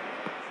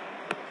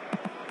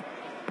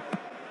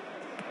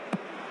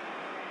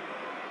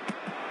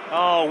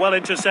 Oh, well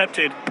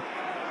intercepted.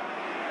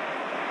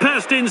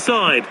 Passed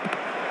inside.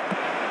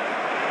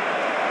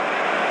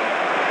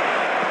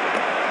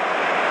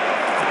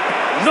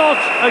 Not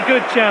a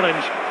good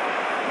challenge.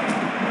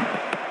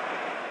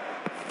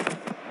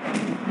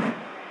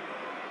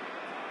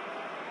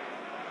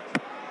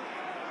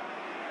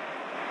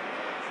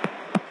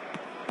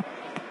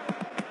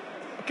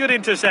 Good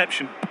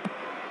interception.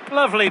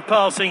 Lovely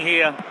passing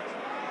here.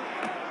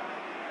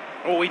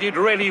 Oh, he did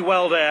really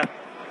well there.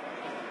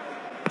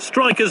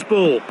 Striker's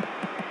ball.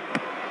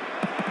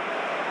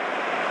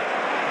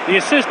 The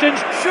assistance,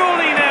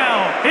 surely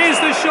now. Here's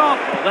the shot.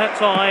 Well, that's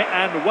high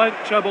and won't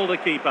trouble the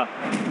keeper.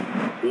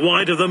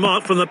 Wide of the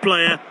mark from the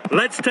player.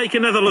 Let's take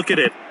another look at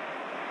it.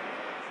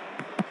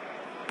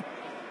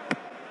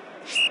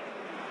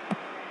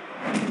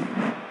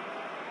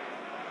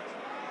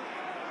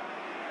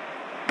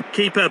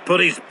 Keeper put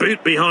his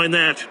boot behind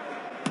that.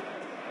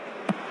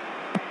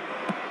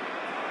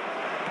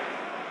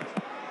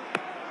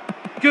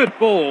 Good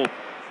ball.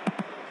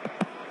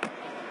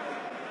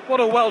 What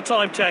a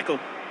well-timed tackle.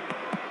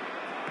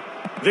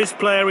 This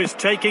player is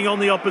taking on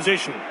the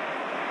opposition.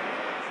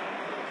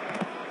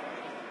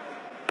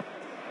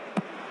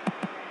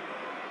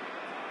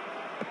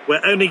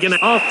 We're only going to...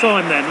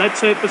 Half-time then.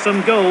 Let's hope for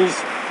some goals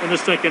in the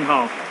second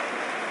half.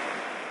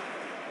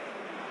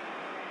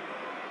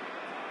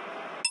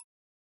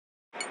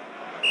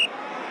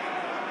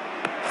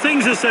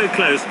 Things are so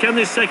close. Can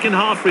this second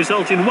half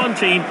result in one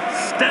team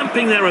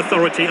stamping their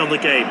authority on the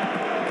game?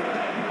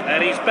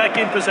 And he's back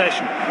in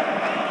possession.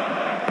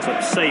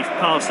 Some safe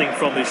passing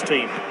from this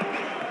team.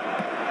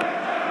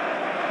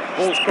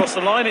 Ball's crossed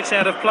the line, it's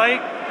out of play.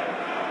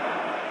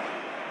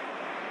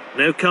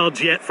 No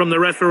cards yet from the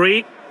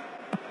referee.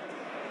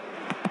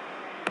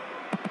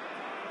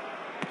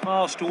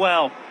 Passed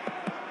well.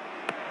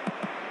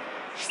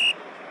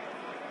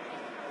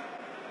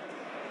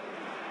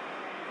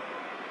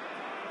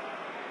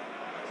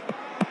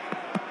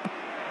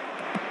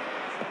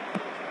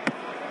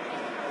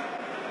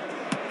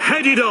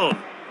 Headed on.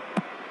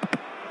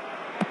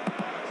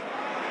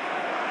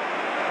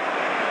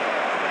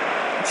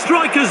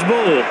 Striker's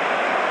ball.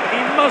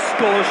 He must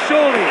score,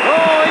 surely.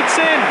 Oh, it's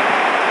in.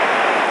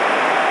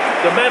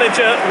 The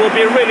manager will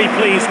be really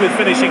pleased with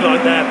finishing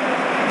like that.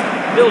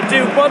 He'll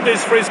do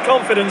wonders for his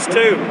confidence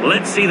too.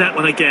 Let's see that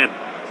one again.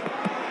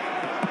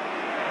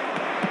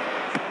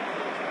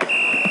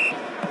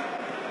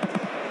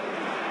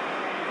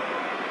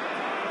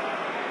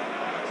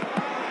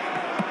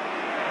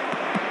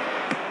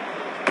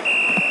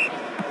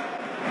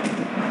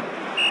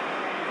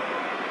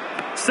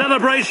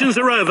 Celebrations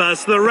are over,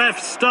 so the ref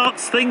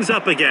starts things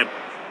up again.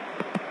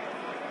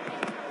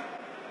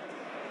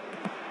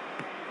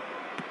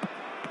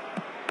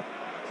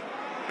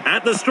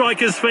 At the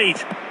striker's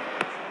feet.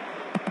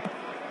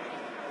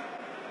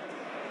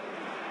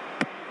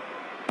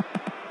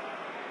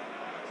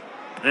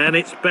 And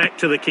it's back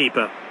to the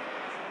keeper.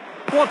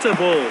 What a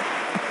ball.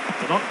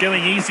 They're not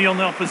going easy on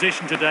the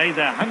opposition today.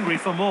 They're hungry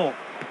for more.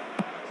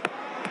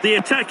 The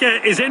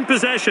attacker is in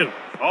possession.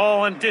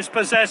 Oh, and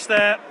dispossessed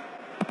there.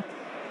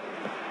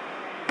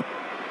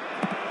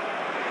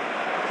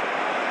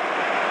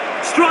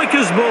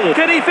 Striker's ball.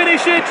 Can he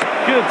finish it?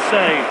 Good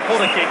save.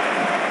 What a kick.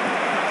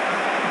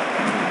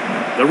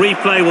 The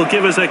replay will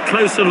give us a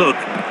closer look.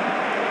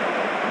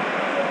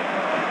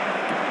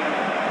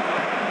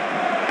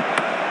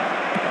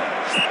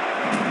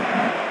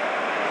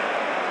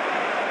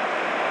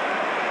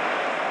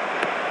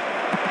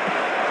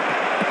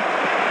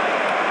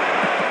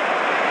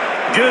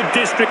 Good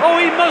district. Oh,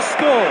 he must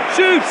score.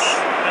 Shoots.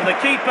 And the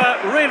keeper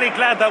really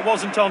glad that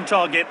wasn't on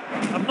target.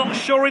 I'm not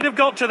sure he'd have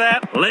got to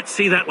that. Let's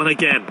see that one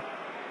again.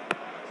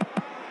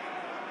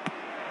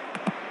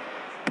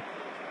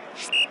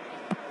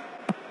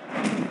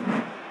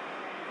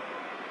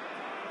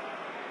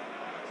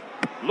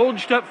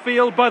 Launched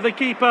upfield by the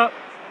keeper.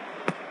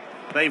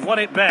 They've won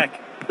it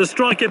back. The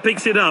striker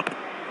picks it up.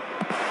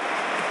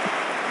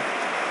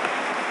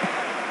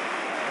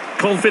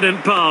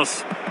 Confident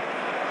pass.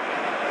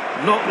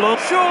 Not long.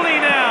 Surely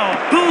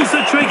now. Pulls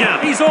the trigger.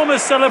 He's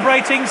almost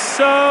celebrating.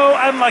 So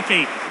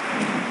unlucky.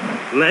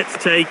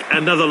 Let's take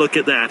another look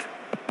at that.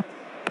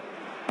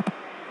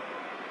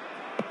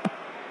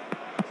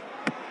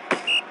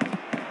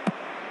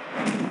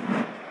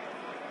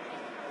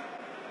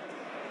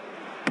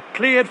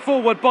 Cleared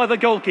forward by the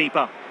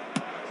goalkeeper.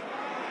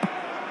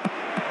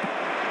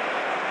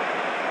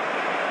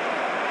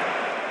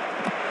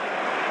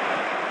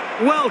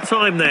 Well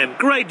timed then.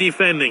 Great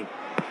defending.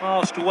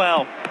 Passed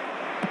well.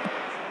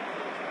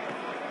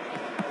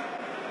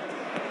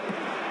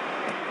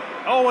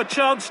 Oh, a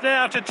chance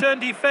now to turn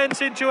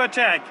defence into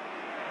attack.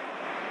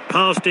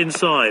 Passed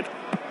inside.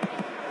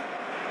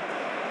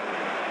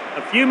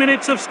 A few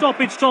minutes of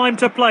stoppage time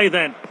to play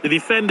then. The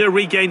defender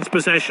regains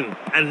possession.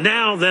 And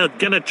now they're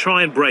going to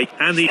try and break.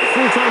 And the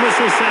full-time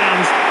whistle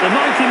sounds. The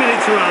 90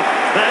 minutes are up.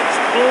 That's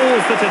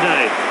all for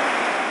today.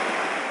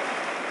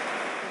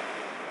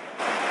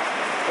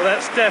 Well,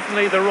 that's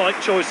definitely the right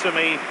choice for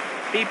me.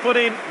 He put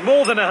in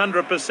more than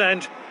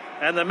 100%.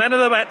 And the Man of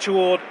the Match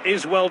award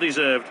is well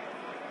deserved.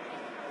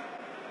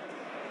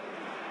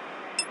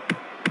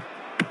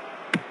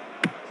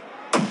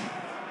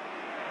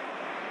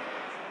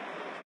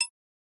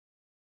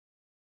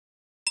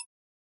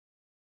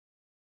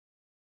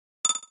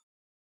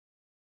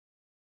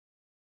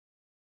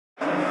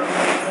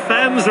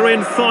 Fans are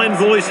in fine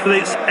voice for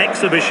this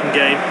exhibition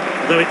game.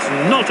 Though it's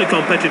not a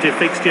competitive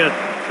fixture,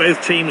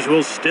 both teams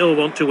will still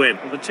want to win.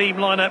 Well, the team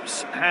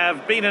lineups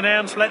have been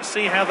announced. Let's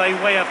see how they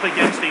weigh up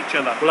against each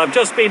other. Well, I've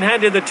just been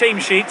handed the team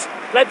sheets.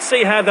 Let's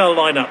see how they'll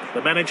line up.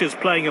 The manager's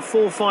playing a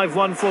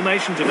 4-5-1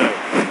 formation today.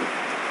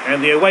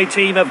 And the away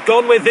team have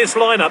gone with this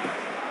lineup.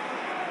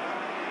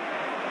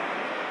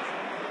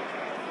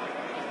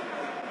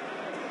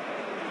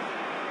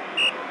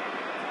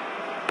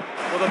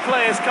 Well, the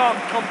players can't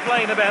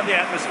complain about the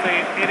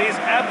atmosphere. It is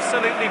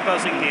absolutely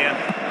buzzing here.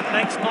 The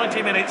next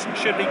 90 minutes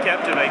should be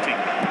captivating.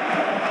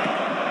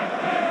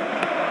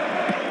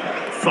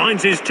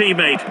 Finds his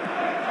teammate.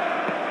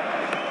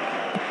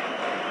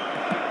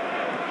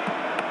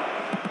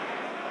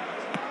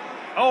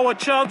 Oh, a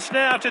chance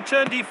now to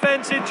turn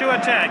defence into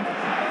attack.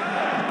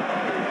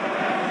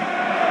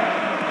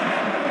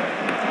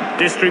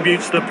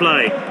 Distributes the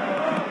play.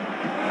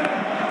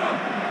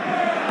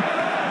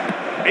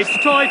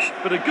 It's tight,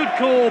 but a good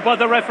call by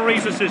the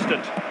referee's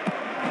assistant.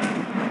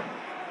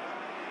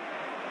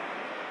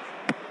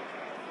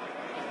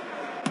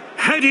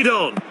 Headed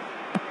on.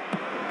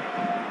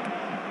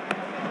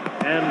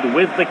 And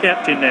with the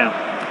captain now.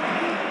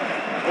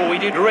 Oh, he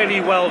did really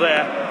well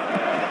there.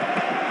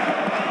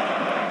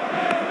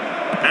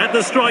 At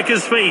the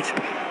striker's feet.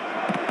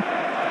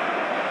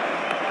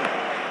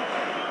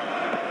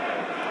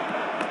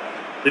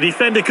 The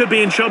defender could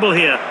be in trouble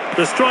here.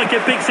 The striker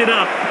picks it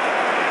up.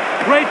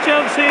 Great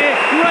chance here,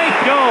 great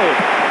goal.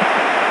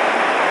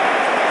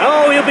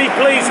 Oh, he'll be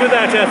pleased with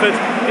that effort.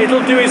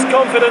 It'll do his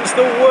confidence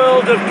the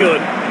world of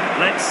good.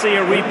 Let's see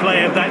a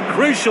replay of that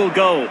crucial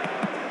goal.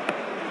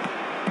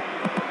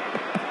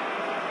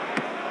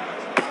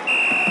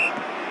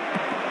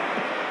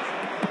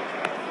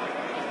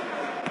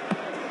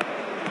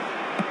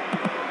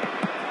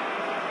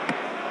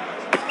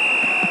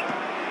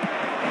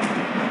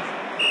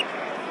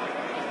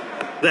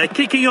 They're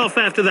kicking off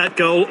after that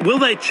goal. Will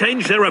they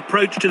change their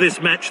approach to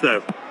this match,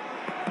 though?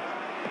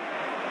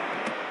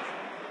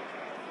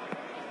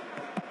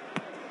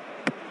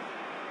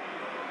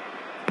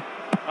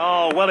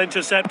 Oh, well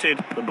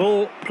intercepted. The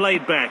ball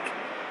played back.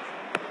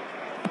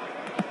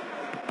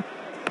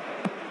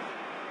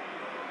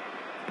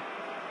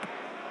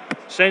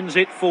 Sends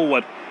it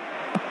forward.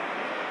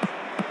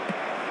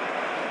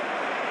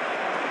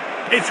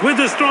 It's with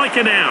the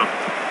striker now.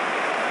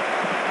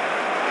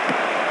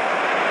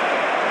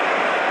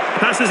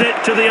 Passes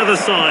it to the other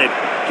side.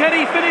 Can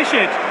he finish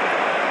it?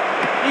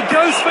 He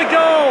goes for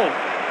goal.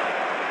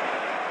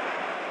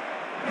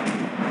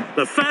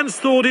 The fans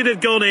thought it had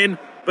gone in,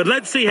 but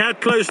let's see how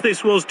close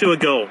this was to a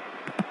goal.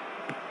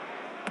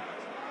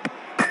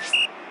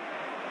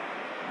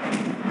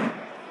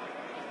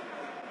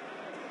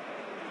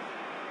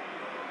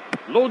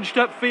 Launched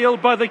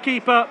upfield by the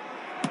keeper.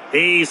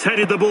 He's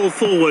headed the ball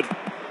forward.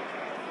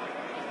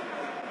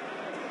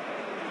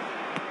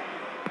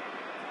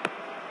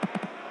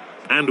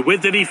 And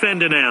with the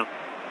defender now.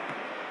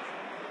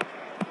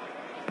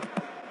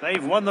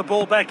 They've won the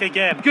ball back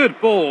again. Good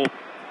ball.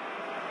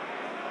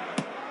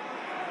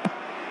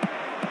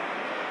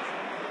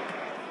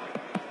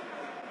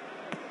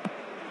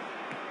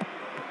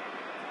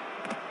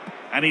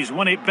 And he's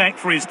won it back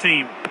for his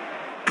team.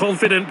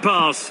 Confident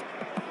pass.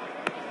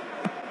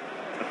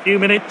 Few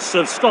minutes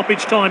of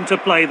stoppage time to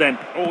play then.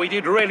 Oh, he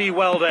did really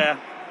well there.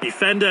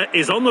 Defender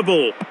is on the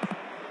ball.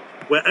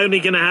 We're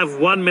only going to have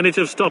 1 minute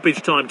of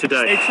stoppage time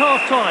today. It's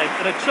half-time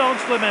and a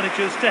chance for the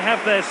managers to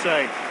have their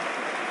say.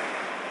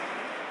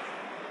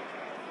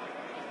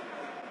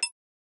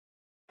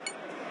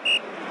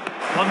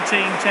 One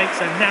team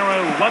takes a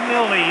narrow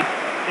 1-0 lead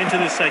into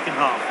the second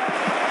half.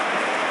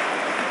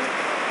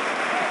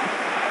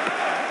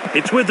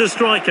 It's with the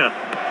striker.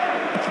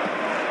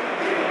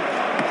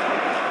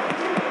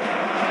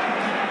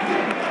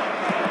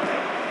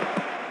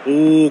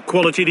 Ooh,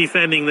 quality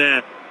defending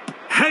there.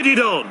 Headed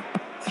on.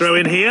 Throw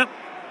in here.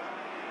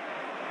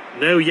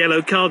 No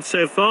yellow cards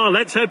so far.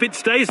 Let's hope it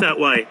stays that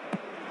way.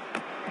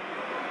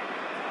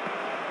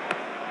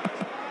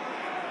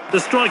 The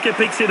striker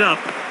picks it up.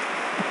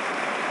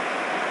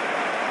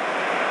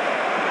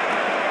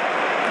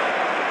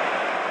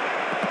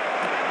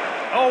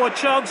 Oh, a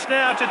chance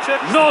now to turn.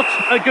 Not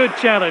a good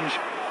challenge.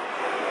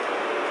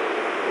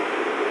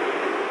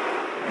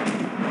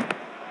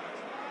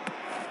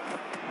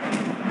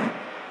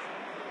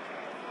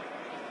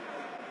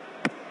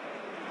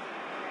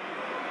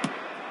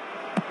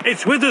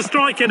 It's with the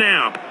striker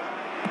now.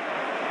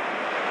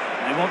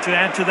 They want to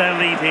add to their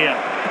lead here.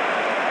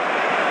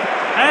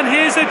 And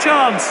here's a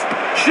chance.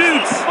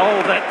 Shoots.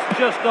 Oh, that's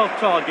just off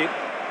target.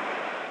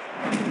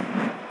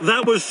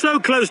 That was so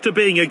close to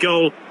being a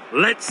goal.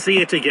 Let's see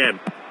it again.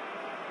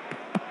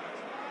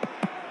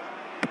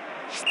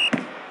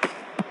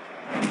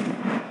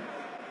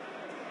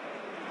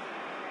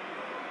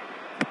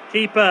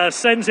 Keeper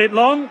sends it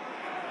long.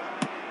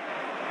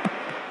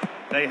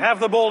 They have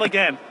the ball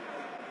again.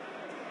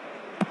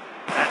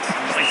 That's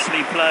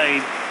nicely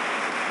played.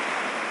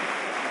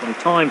 Well,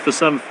 time for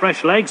some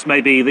fresh legs,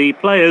 maybe. The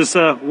players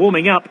are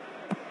warming up.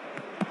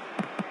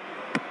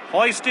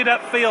 Hoisted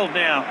upfield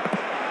now.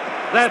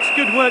 That's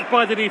good work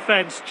by the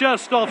defence,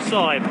 just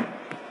offside.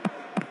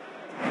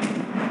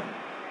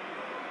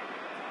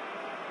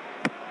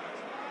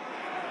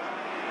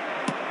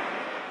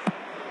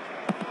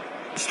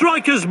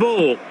 Striker's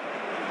ball.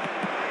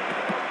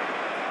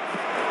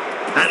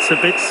 That's a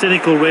bit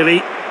cynical,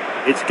 really.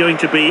 It's going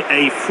to be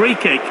a free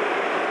kick.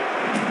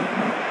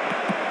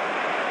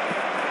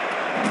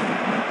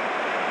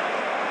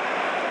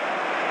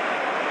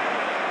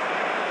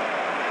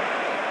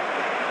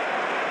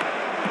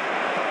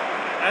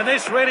 And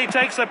this really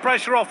takes the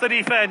pressure off the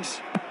defence.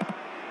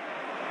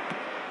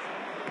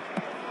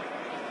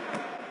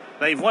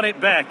 They've won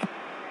it back.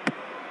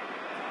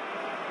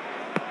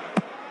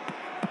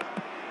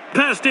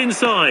 Passed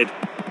inside.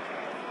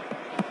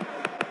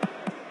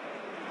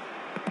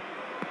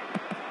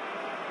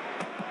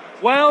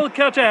 Well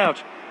cut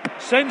out.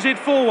 Sends it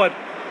forward.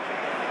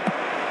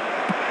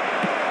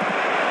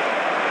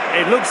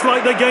 It looks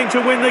like they're going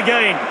to win the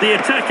game. The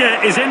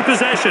attacker is in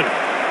possession.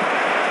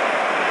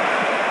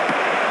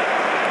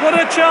 What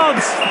a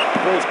chance!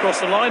 Ball's crossed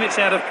the line, it's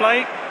out of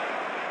play.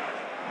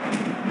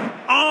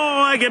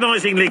 Oh,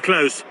 agonisingly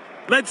close.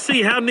 Let's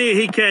see how near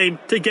he came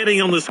to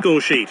getting on the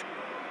score sheet.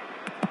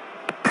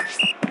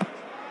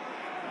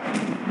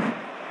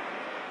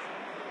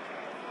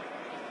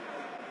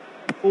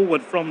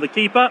 Forward from the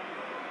keeper.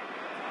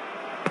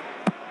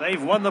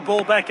 They've won the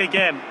ball back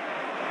again.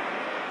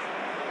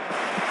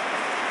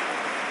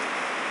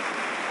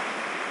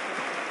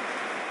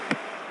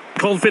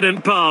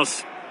 Confident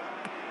pass.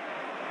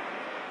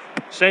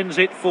 Sends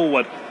it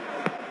forward.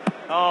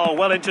 Oh,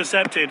 well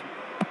intercepted.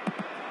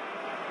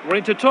 We're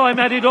into time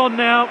added on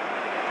now.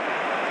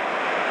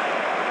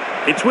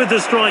 It's with the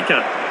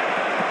striker.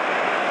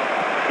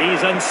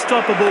 He's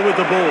unstoppable with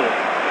the ball.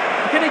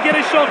 Can he get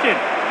a shot in?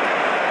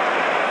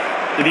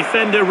 The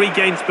defender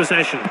regains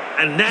possession.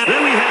 And now,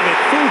 there we have it.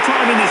 Full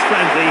time in this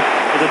friendly.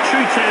 But the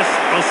true tests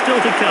are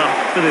still to come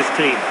for this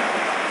team.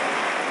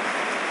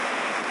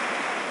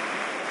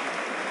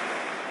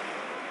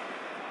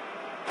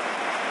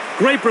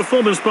 Great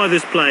performance by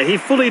this player. He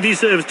fully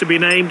deserves to be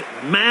named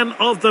Man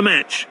of the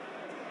Match.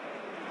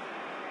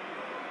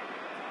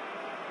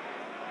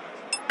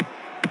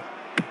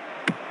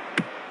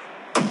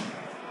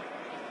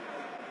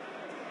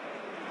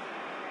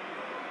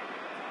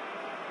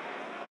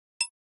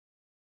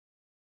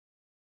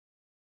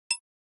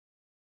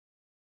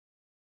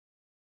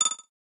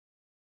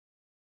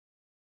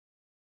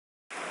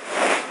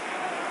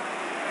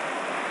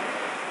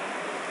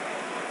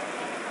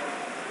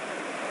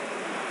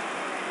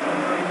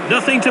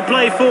 Nothing to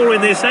play for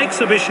in this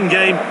exhibition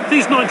game.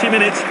 These 90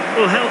 minutes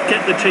will help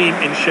get the team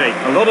in shape.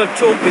 A lot of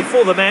talk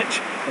before the match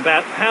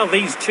about how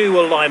these two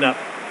will line up.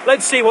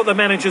 Let's see what the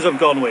managers have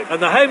gone with. And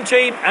the home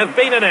team have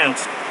been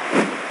announced.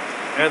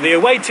 And the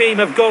away team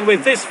have gone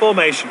with this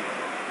formation.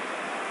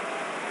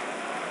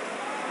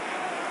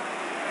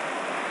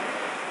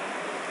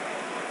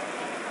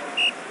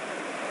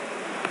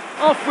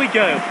 Off we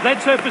go.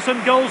 Let's hope for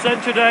some goals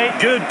then today.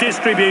 Good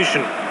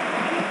distribution.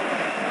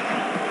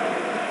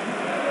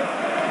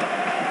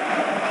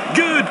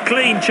 Good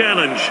clean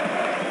challenge.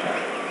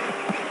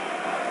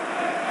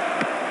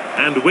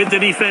 And with the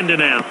defender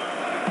now.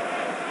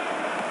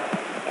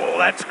 Oh,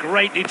 that's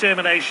great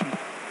determination.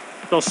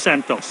 Dos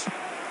Santos.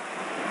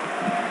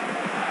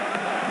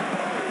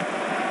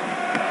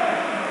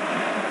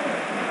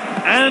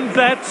 And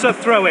that's a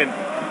throw-in.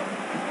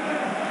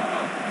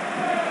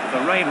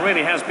 The rain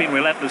really has been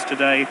relentless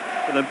today,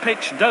 but the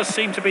pitch does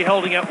seem to be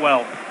holding up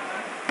well.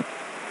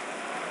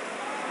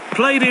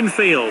 Played in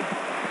field.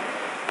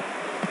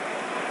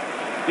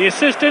 The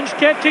assistant's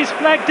kept his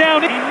flag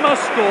down. He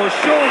must score,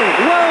 surely.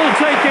 Well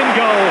taken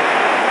goal.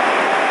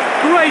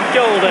 Great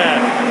goal there.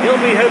 He'll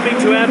be hoping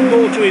to add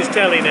more to his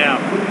tally now.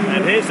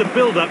 And here's the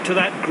build-up to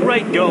that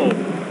great goal.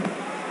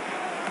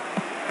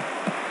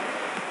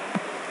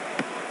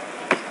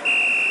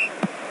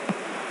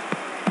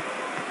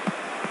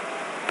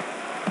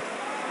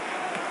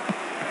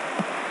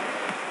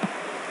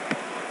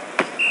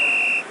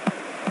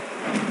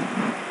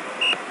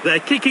 They're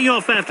kicking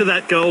off after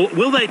that goal.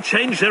 Will they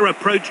change their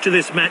approach to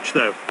this match,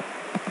 though?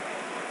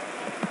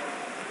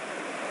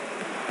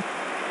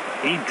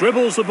 He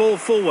dribbles the ball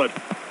forward.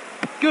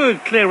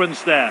 Good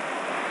clearance there.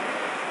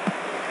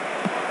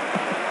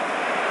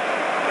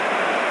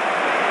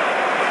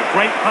 A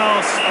great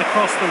pass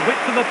across the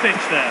width of the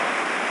pitch there.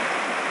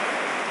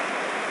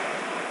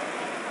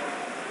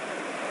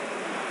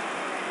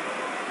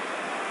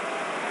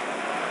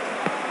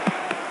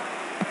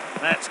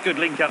 That's good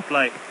link-up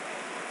play.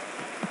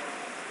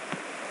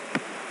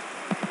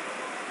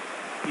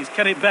 He's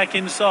cut it back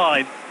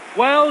inside.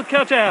 Well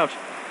cut out.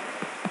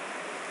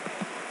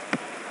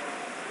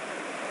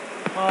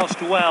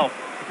 Passed well.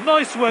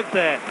 Nice work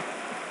there.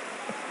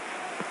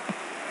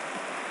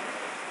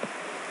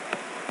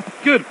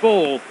 Good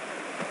ball.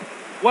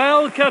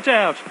 Well cut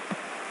out.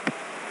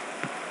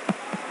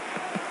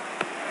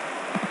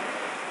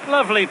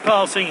 Lovely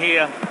passing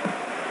here.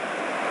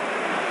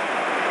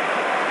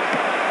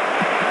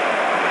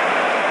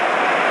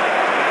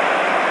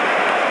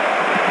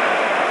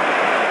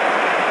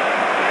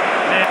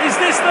 Is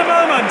this the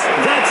moment?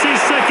 That's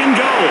his second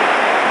goal.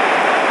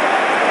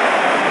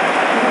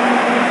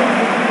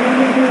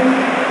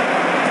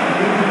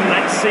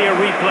 Let's see a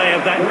replay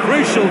of that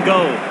crucial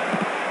goal.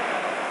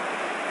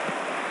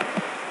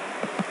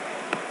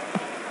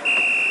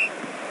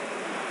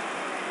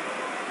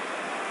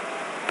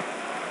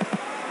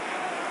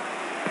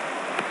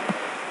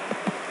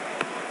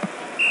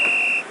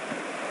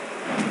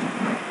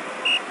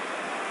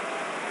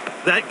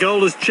 That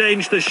goal has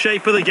changed the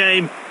shape of the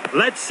game.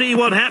 Let's see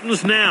what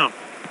happens now.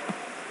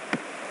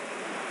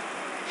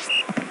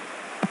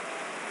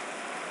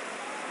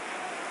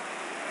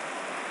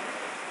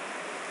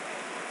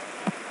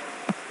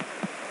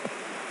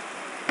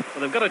 Well,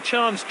 they've got a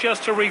chance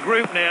just to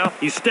regroup now.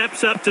 He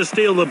steps up to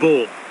steal the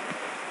ball.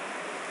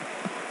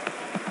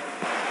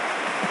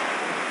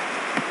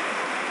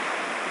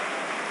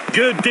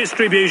 Good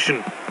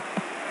distribution.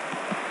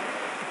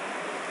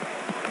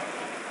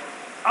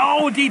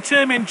 Oh,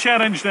 determined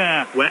challenge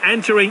there. We're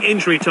entering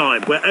injury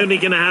time. We're only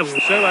going to have...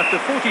 So after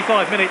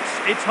 45 minutes,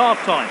 it's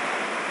half-time.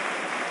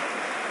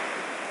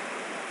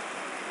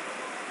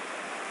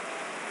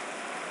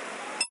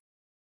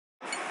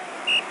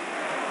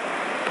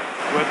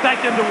 We're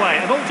back underway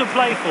and all to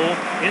play for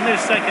in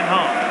this second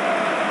half.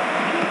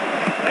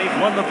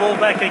 They've won the ball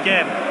back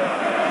again.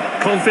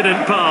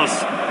 Confident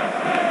pass.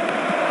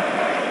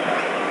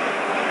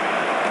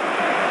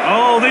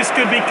 Oh, this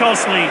could be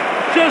costly.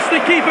 Just the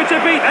keeper to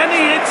beat, and he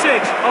hits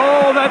it.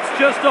 Oh, that's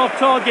just off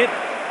target.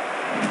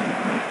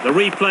 The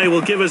replay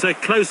will give us a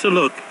closer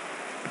look.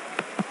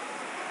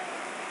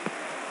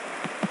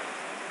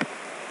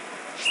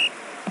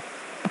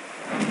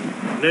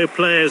 No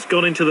player's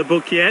gone into the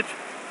book yet.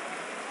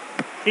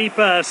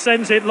 Keeper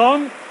sends it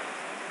long.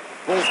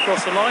 Ball's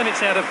crossed the line,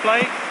 it's out of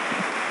play.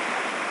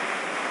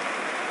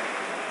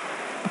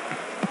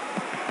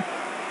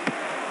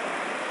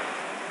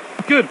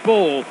 Good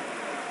ball.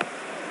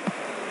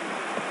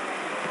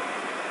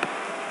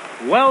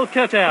 Well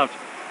cut out.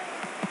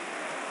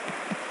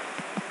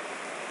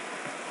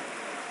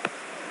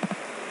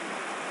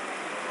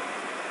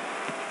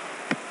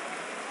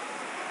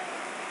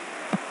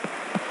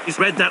 He's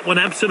read that one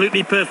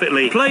absolutely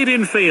perfectly. Played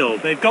in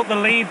field. They've got the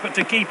lead, but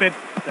to keep it,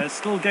 they're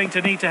still going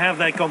to need to have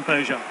their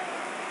composure.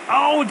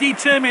 Oh,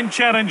 determined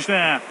challenge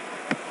there.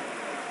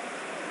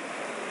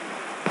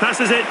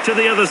 Passes it to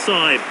the other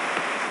side.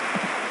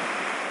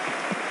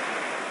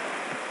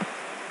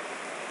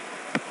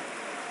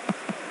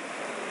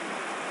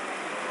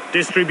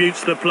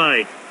 Distributes the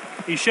play.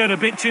 He showed a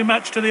bit too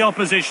much to the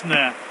opposition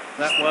there.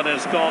 That one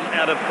has gone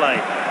out of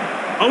play.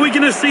 Are we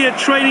going to see a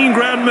training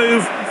ground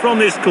move from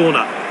this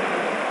corner?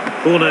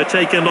 Corner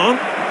taken on.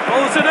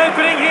 Oh, it's an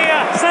opening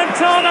here.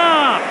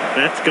 Santana!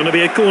 That's going to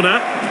be a corner.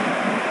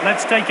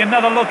 Let's take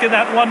another look at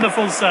that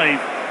wonderful save.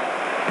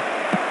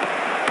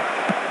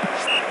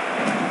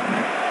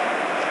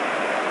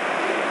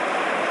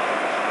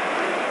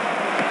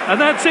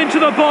 And that's into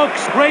the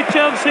box. Great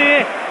chance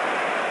here.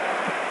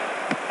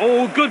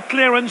 Oh, good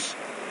clearance.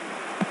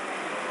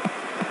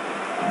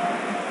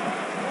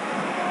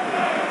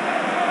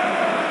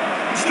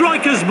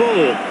 Striker's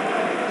ball.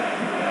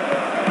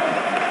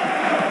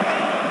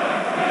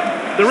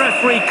 The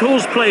referee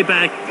calls play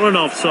back for an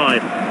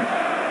offside.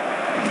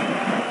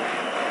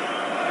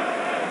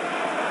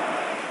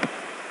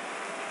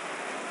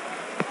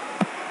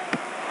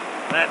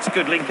 That's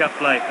good link-up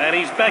play. And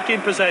he's back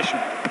in possession.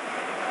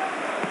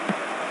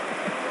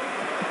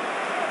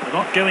 They're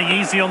not going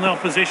easy on the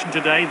opposition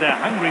today. They're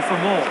hungry for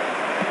more.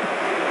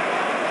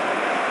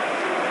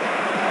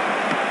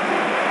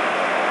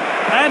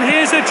 And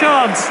here's a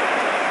chance.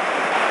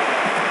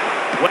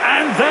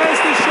 And there's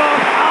the shot.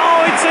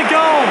 Oh, it's a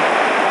goal.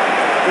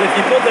 Well, if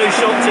you put those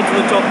shots into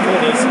the top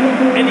corners,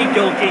 any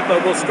goalkeeper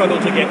will struggle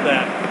to get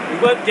there. We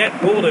won't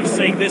get bored of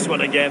seeing this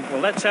one again.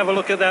 Well, let's have a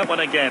look at that one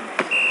again.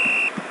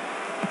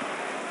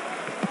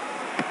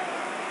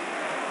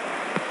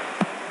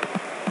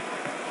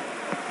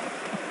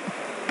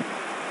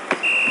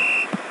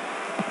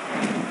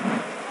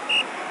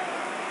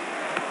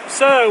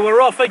 So,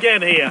 we're off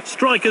again here.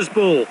 Striker's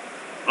ball.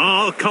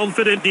 Oh,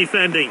 confident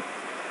defending.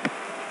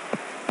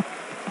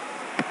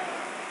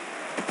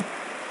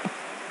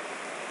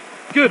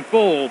 Good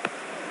ball.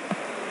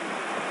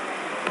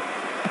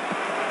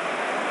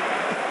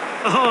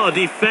 Oh,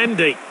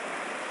 defending.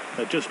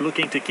 They're just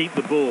looking to keep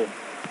the ball.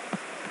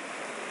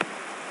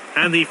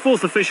 And the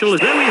fourth official is...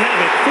 There we have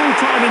it. Full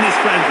time in this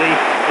friendly.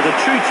 But the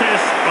true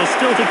tests are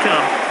still to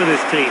come for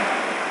this team.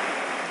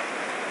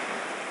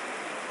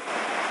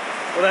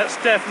 Well, that's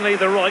definitely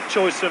the right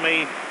choice for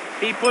me.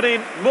 He put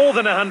in more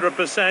than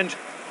 100%,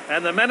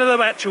 and the Man of the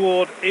Match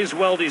award is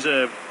well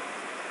deserved.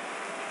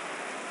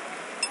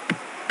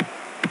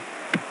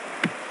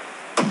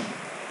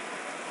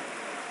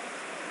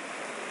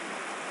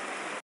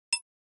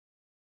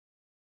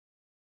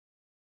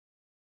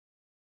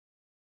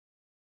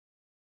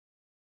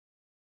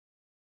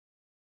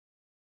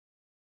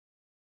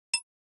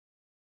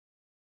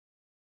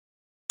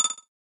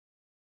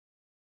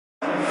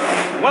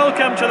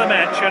 Welcome to the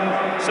match,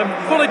 and some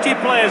quality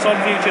players on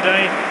view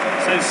today,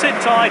 so sit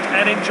tight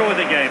and enjoy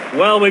the game.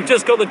 Well, we've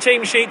just got the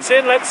team sheets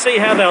in. Let's see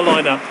how they'll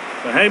line up.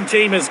 The home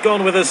team has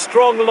gone with a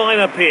strong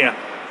lineup here.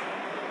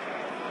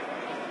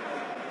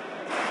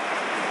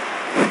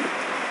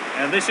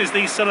 And this is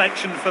the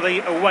selection for the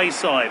away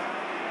side.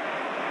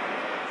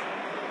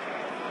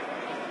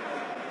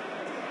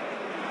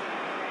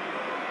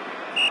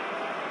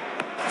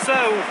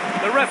 So,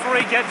 the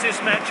referee gets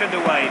this match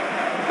underway.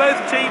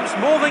 Both teams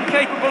more than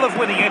capable of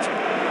winning it.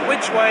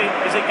 Which way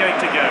is it going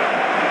to go?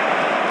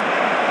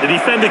 The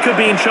defender could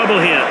be in trouble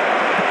here.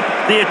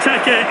 The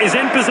attacker is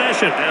in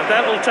possession. Now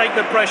that'll take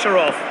the pressure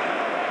off.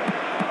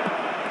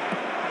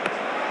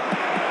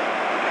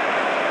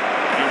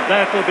 And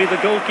that will be the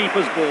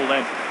goalkeeper's ball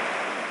then.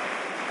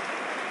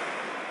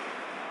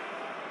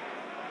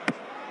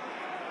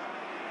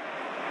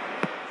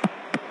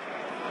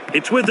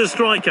 It's with the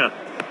striker.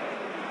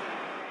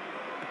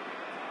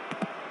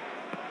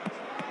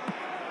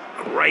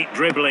 Great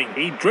dribbling.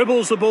 He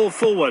dribbles the ball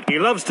forward. He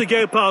loves to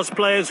go past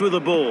players with the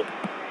ball.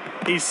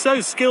 He's so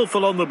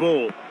skillful on the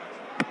ball.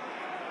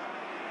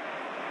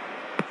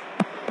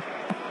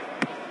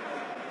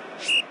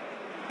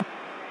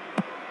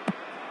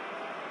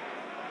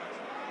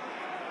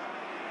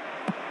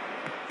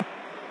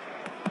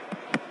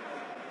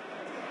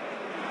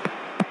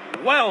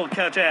 Well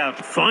cut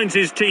out. Finds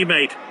his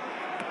teammate.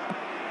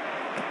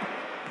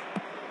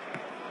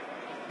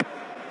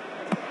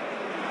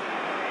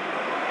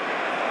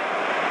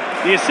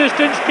 The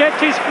assistants kept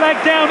his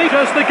flag down. He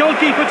does the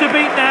goalkeeper to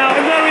beat now.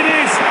 And there it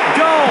is.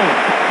 Goal.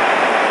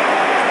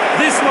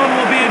 This one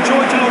will be a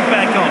joy to look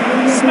back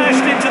on.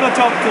 Smashed into the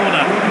top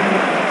corner.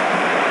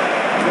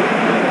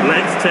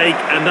 Let's take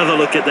another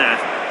look at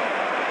that.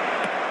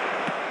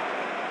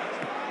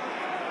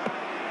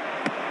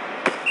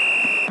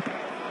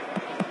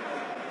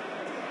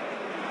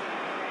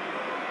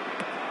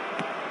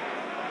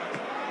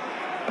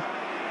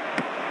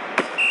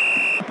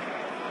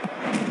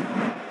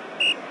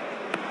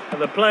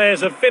 The players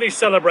have finished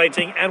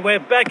celebrating and we're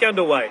back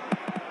underway.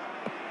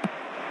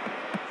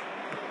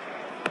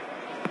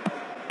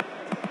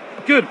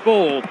 Good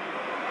ball.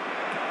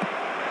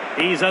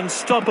 He's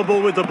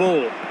unstoppable with the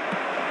ball.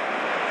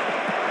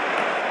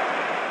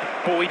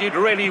 Oh, he did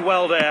really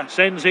well there.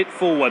 Sends it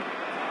forward.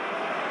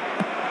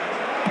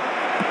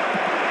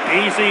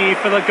 Easy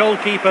for the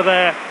goalkeeper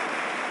there.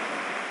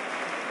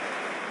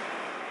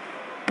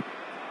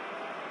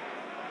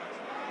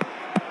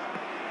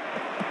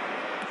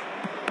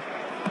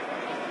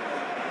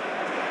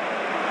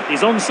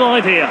 He's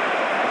onside here.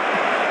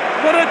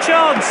 What a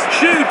chance!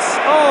 Shoots!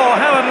 Oh,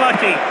 how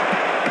unlucky.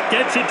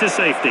 Gets it to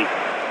safety.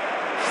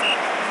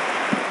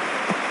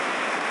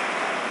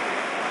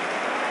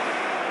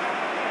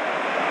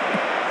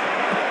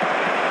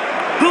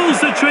 Pulls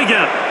the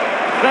trigger.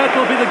 That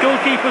will be the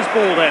goalkeeper's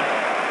ball then.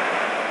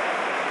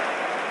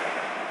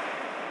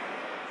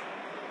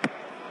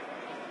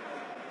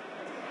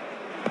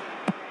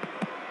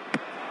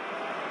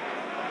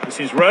 This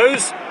is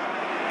Rose.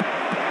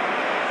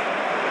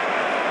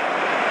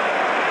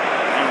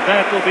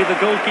 That will be the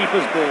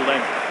goalkeeper's ball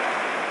then.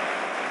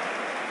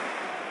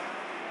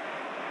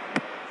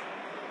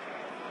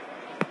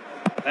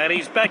 And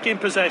he's back in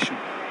possession.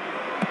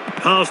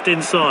 Passed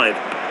inside.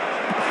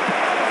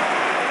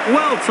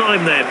 Well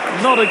timed then.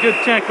 Not a good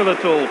tackle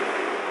at all.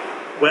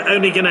 We're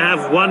only going to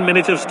have 1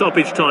 minute of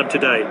stoppage time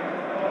today.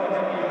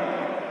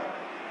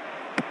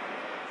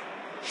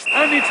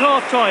 And it's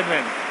half-time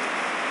then.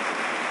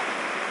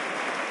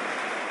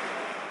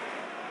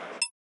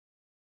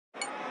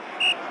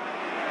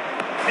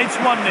 It's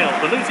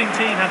 1-0. The losing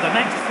team have the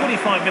next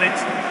 45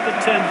 minutes to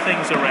turn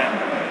things around.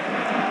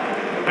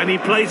 And he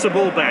plays the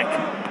ball back.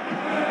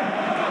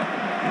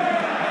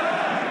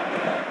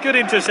 Good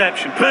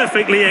interception.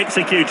 Perfectly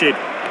executed.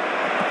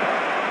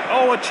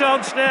 Oh, a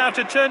chance now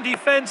to turn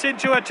defence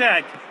into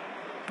attack.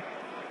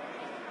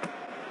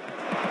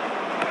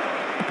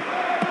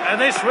 And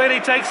this really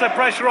takes the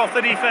pressure off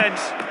the defence.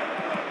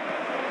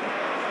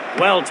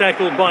 Well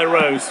tackled by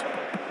Rose.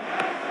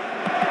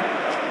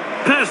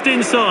 Passed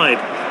inside.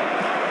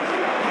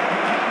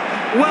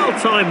 Well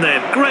timed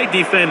then. Great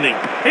defending.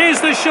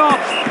 Here's the shot.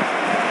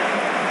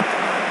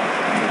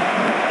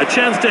 A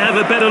chance to have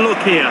a better look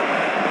here.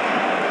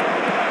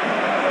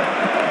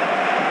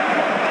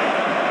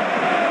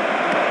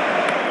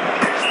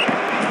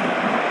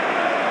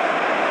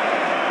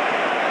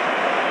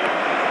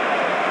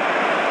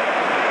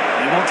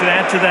 To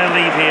add to their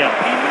lead here.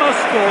 He must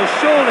score,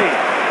 surely.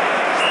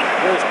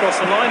 Ball's crossed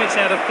the line, it's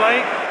out of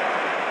play.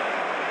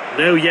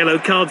 No yellow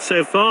cards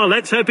so far.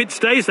 Let's hope it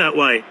stays that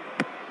way.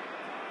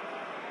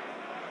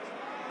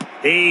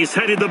 He's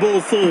headed the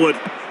ball forward.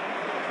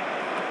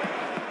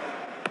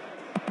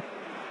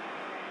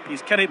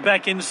 He's cut it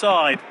back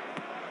inside.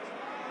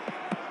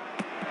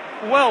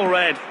 Well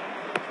read.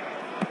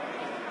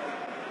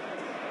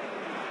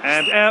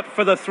 And out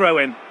for the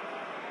throw-in.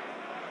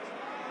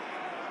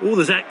 Oh,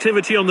 there's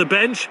activity on the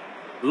bench.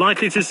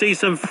 Likely to see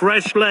some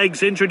fresh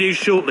legs introduced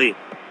shortly.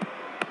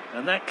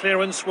 And that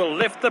clearance will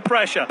lift the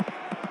pressure.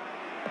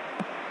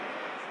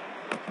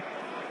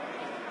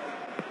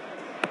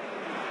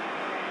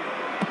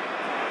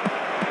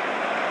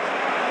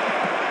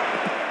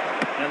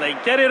 And they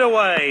get it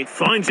away.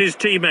 Finds his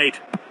teammate.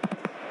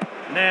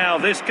 Now,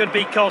 this could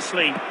be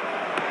costly.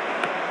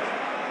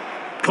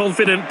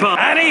 Confident pass.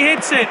 And he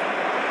hits it.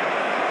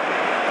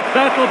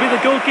 That'll be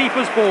the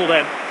goalkeeper's ball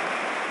then.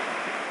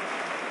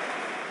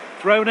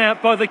 Thrown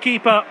out by the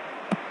keeper.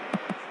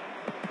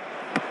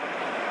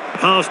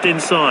 Passed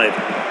inside.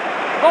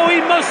 Oh,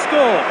 he must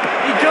score.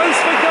 He goes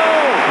for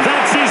goal.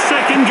 That's his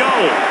second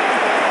goal.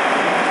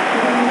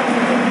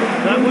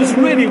 That was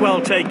really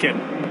well taken.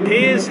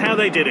 Here's how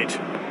they did it.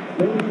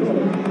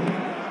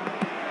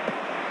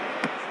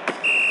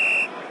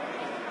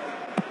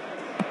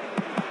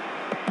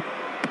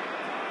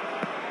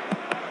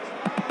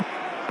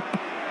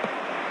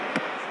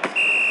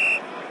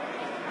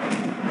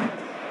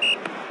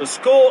 The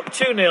score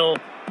 2-0.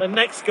 The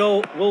next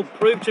goal will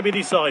prove to be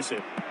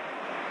decisive.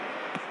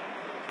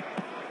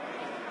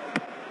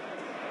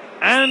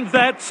 And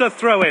that's a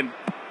throw-in.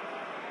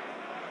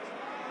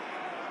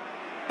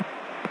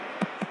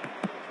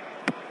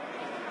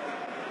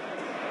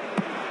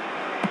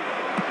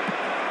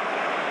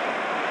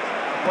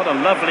 What a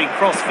lovely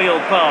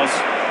cross-field pass.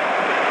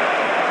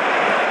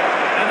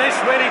 And this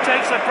really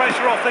takes the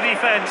pressure off the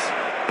defence.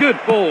 Good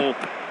ball.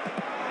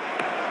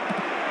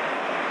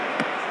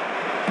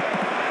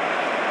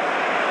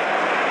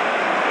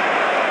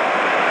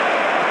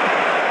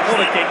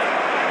 Corner kick.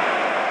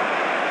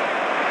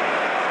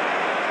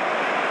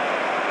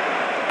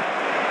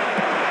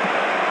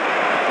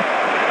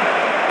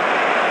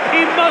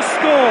 He must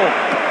score.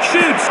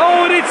 Shoots.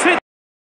 Oh, and it's hit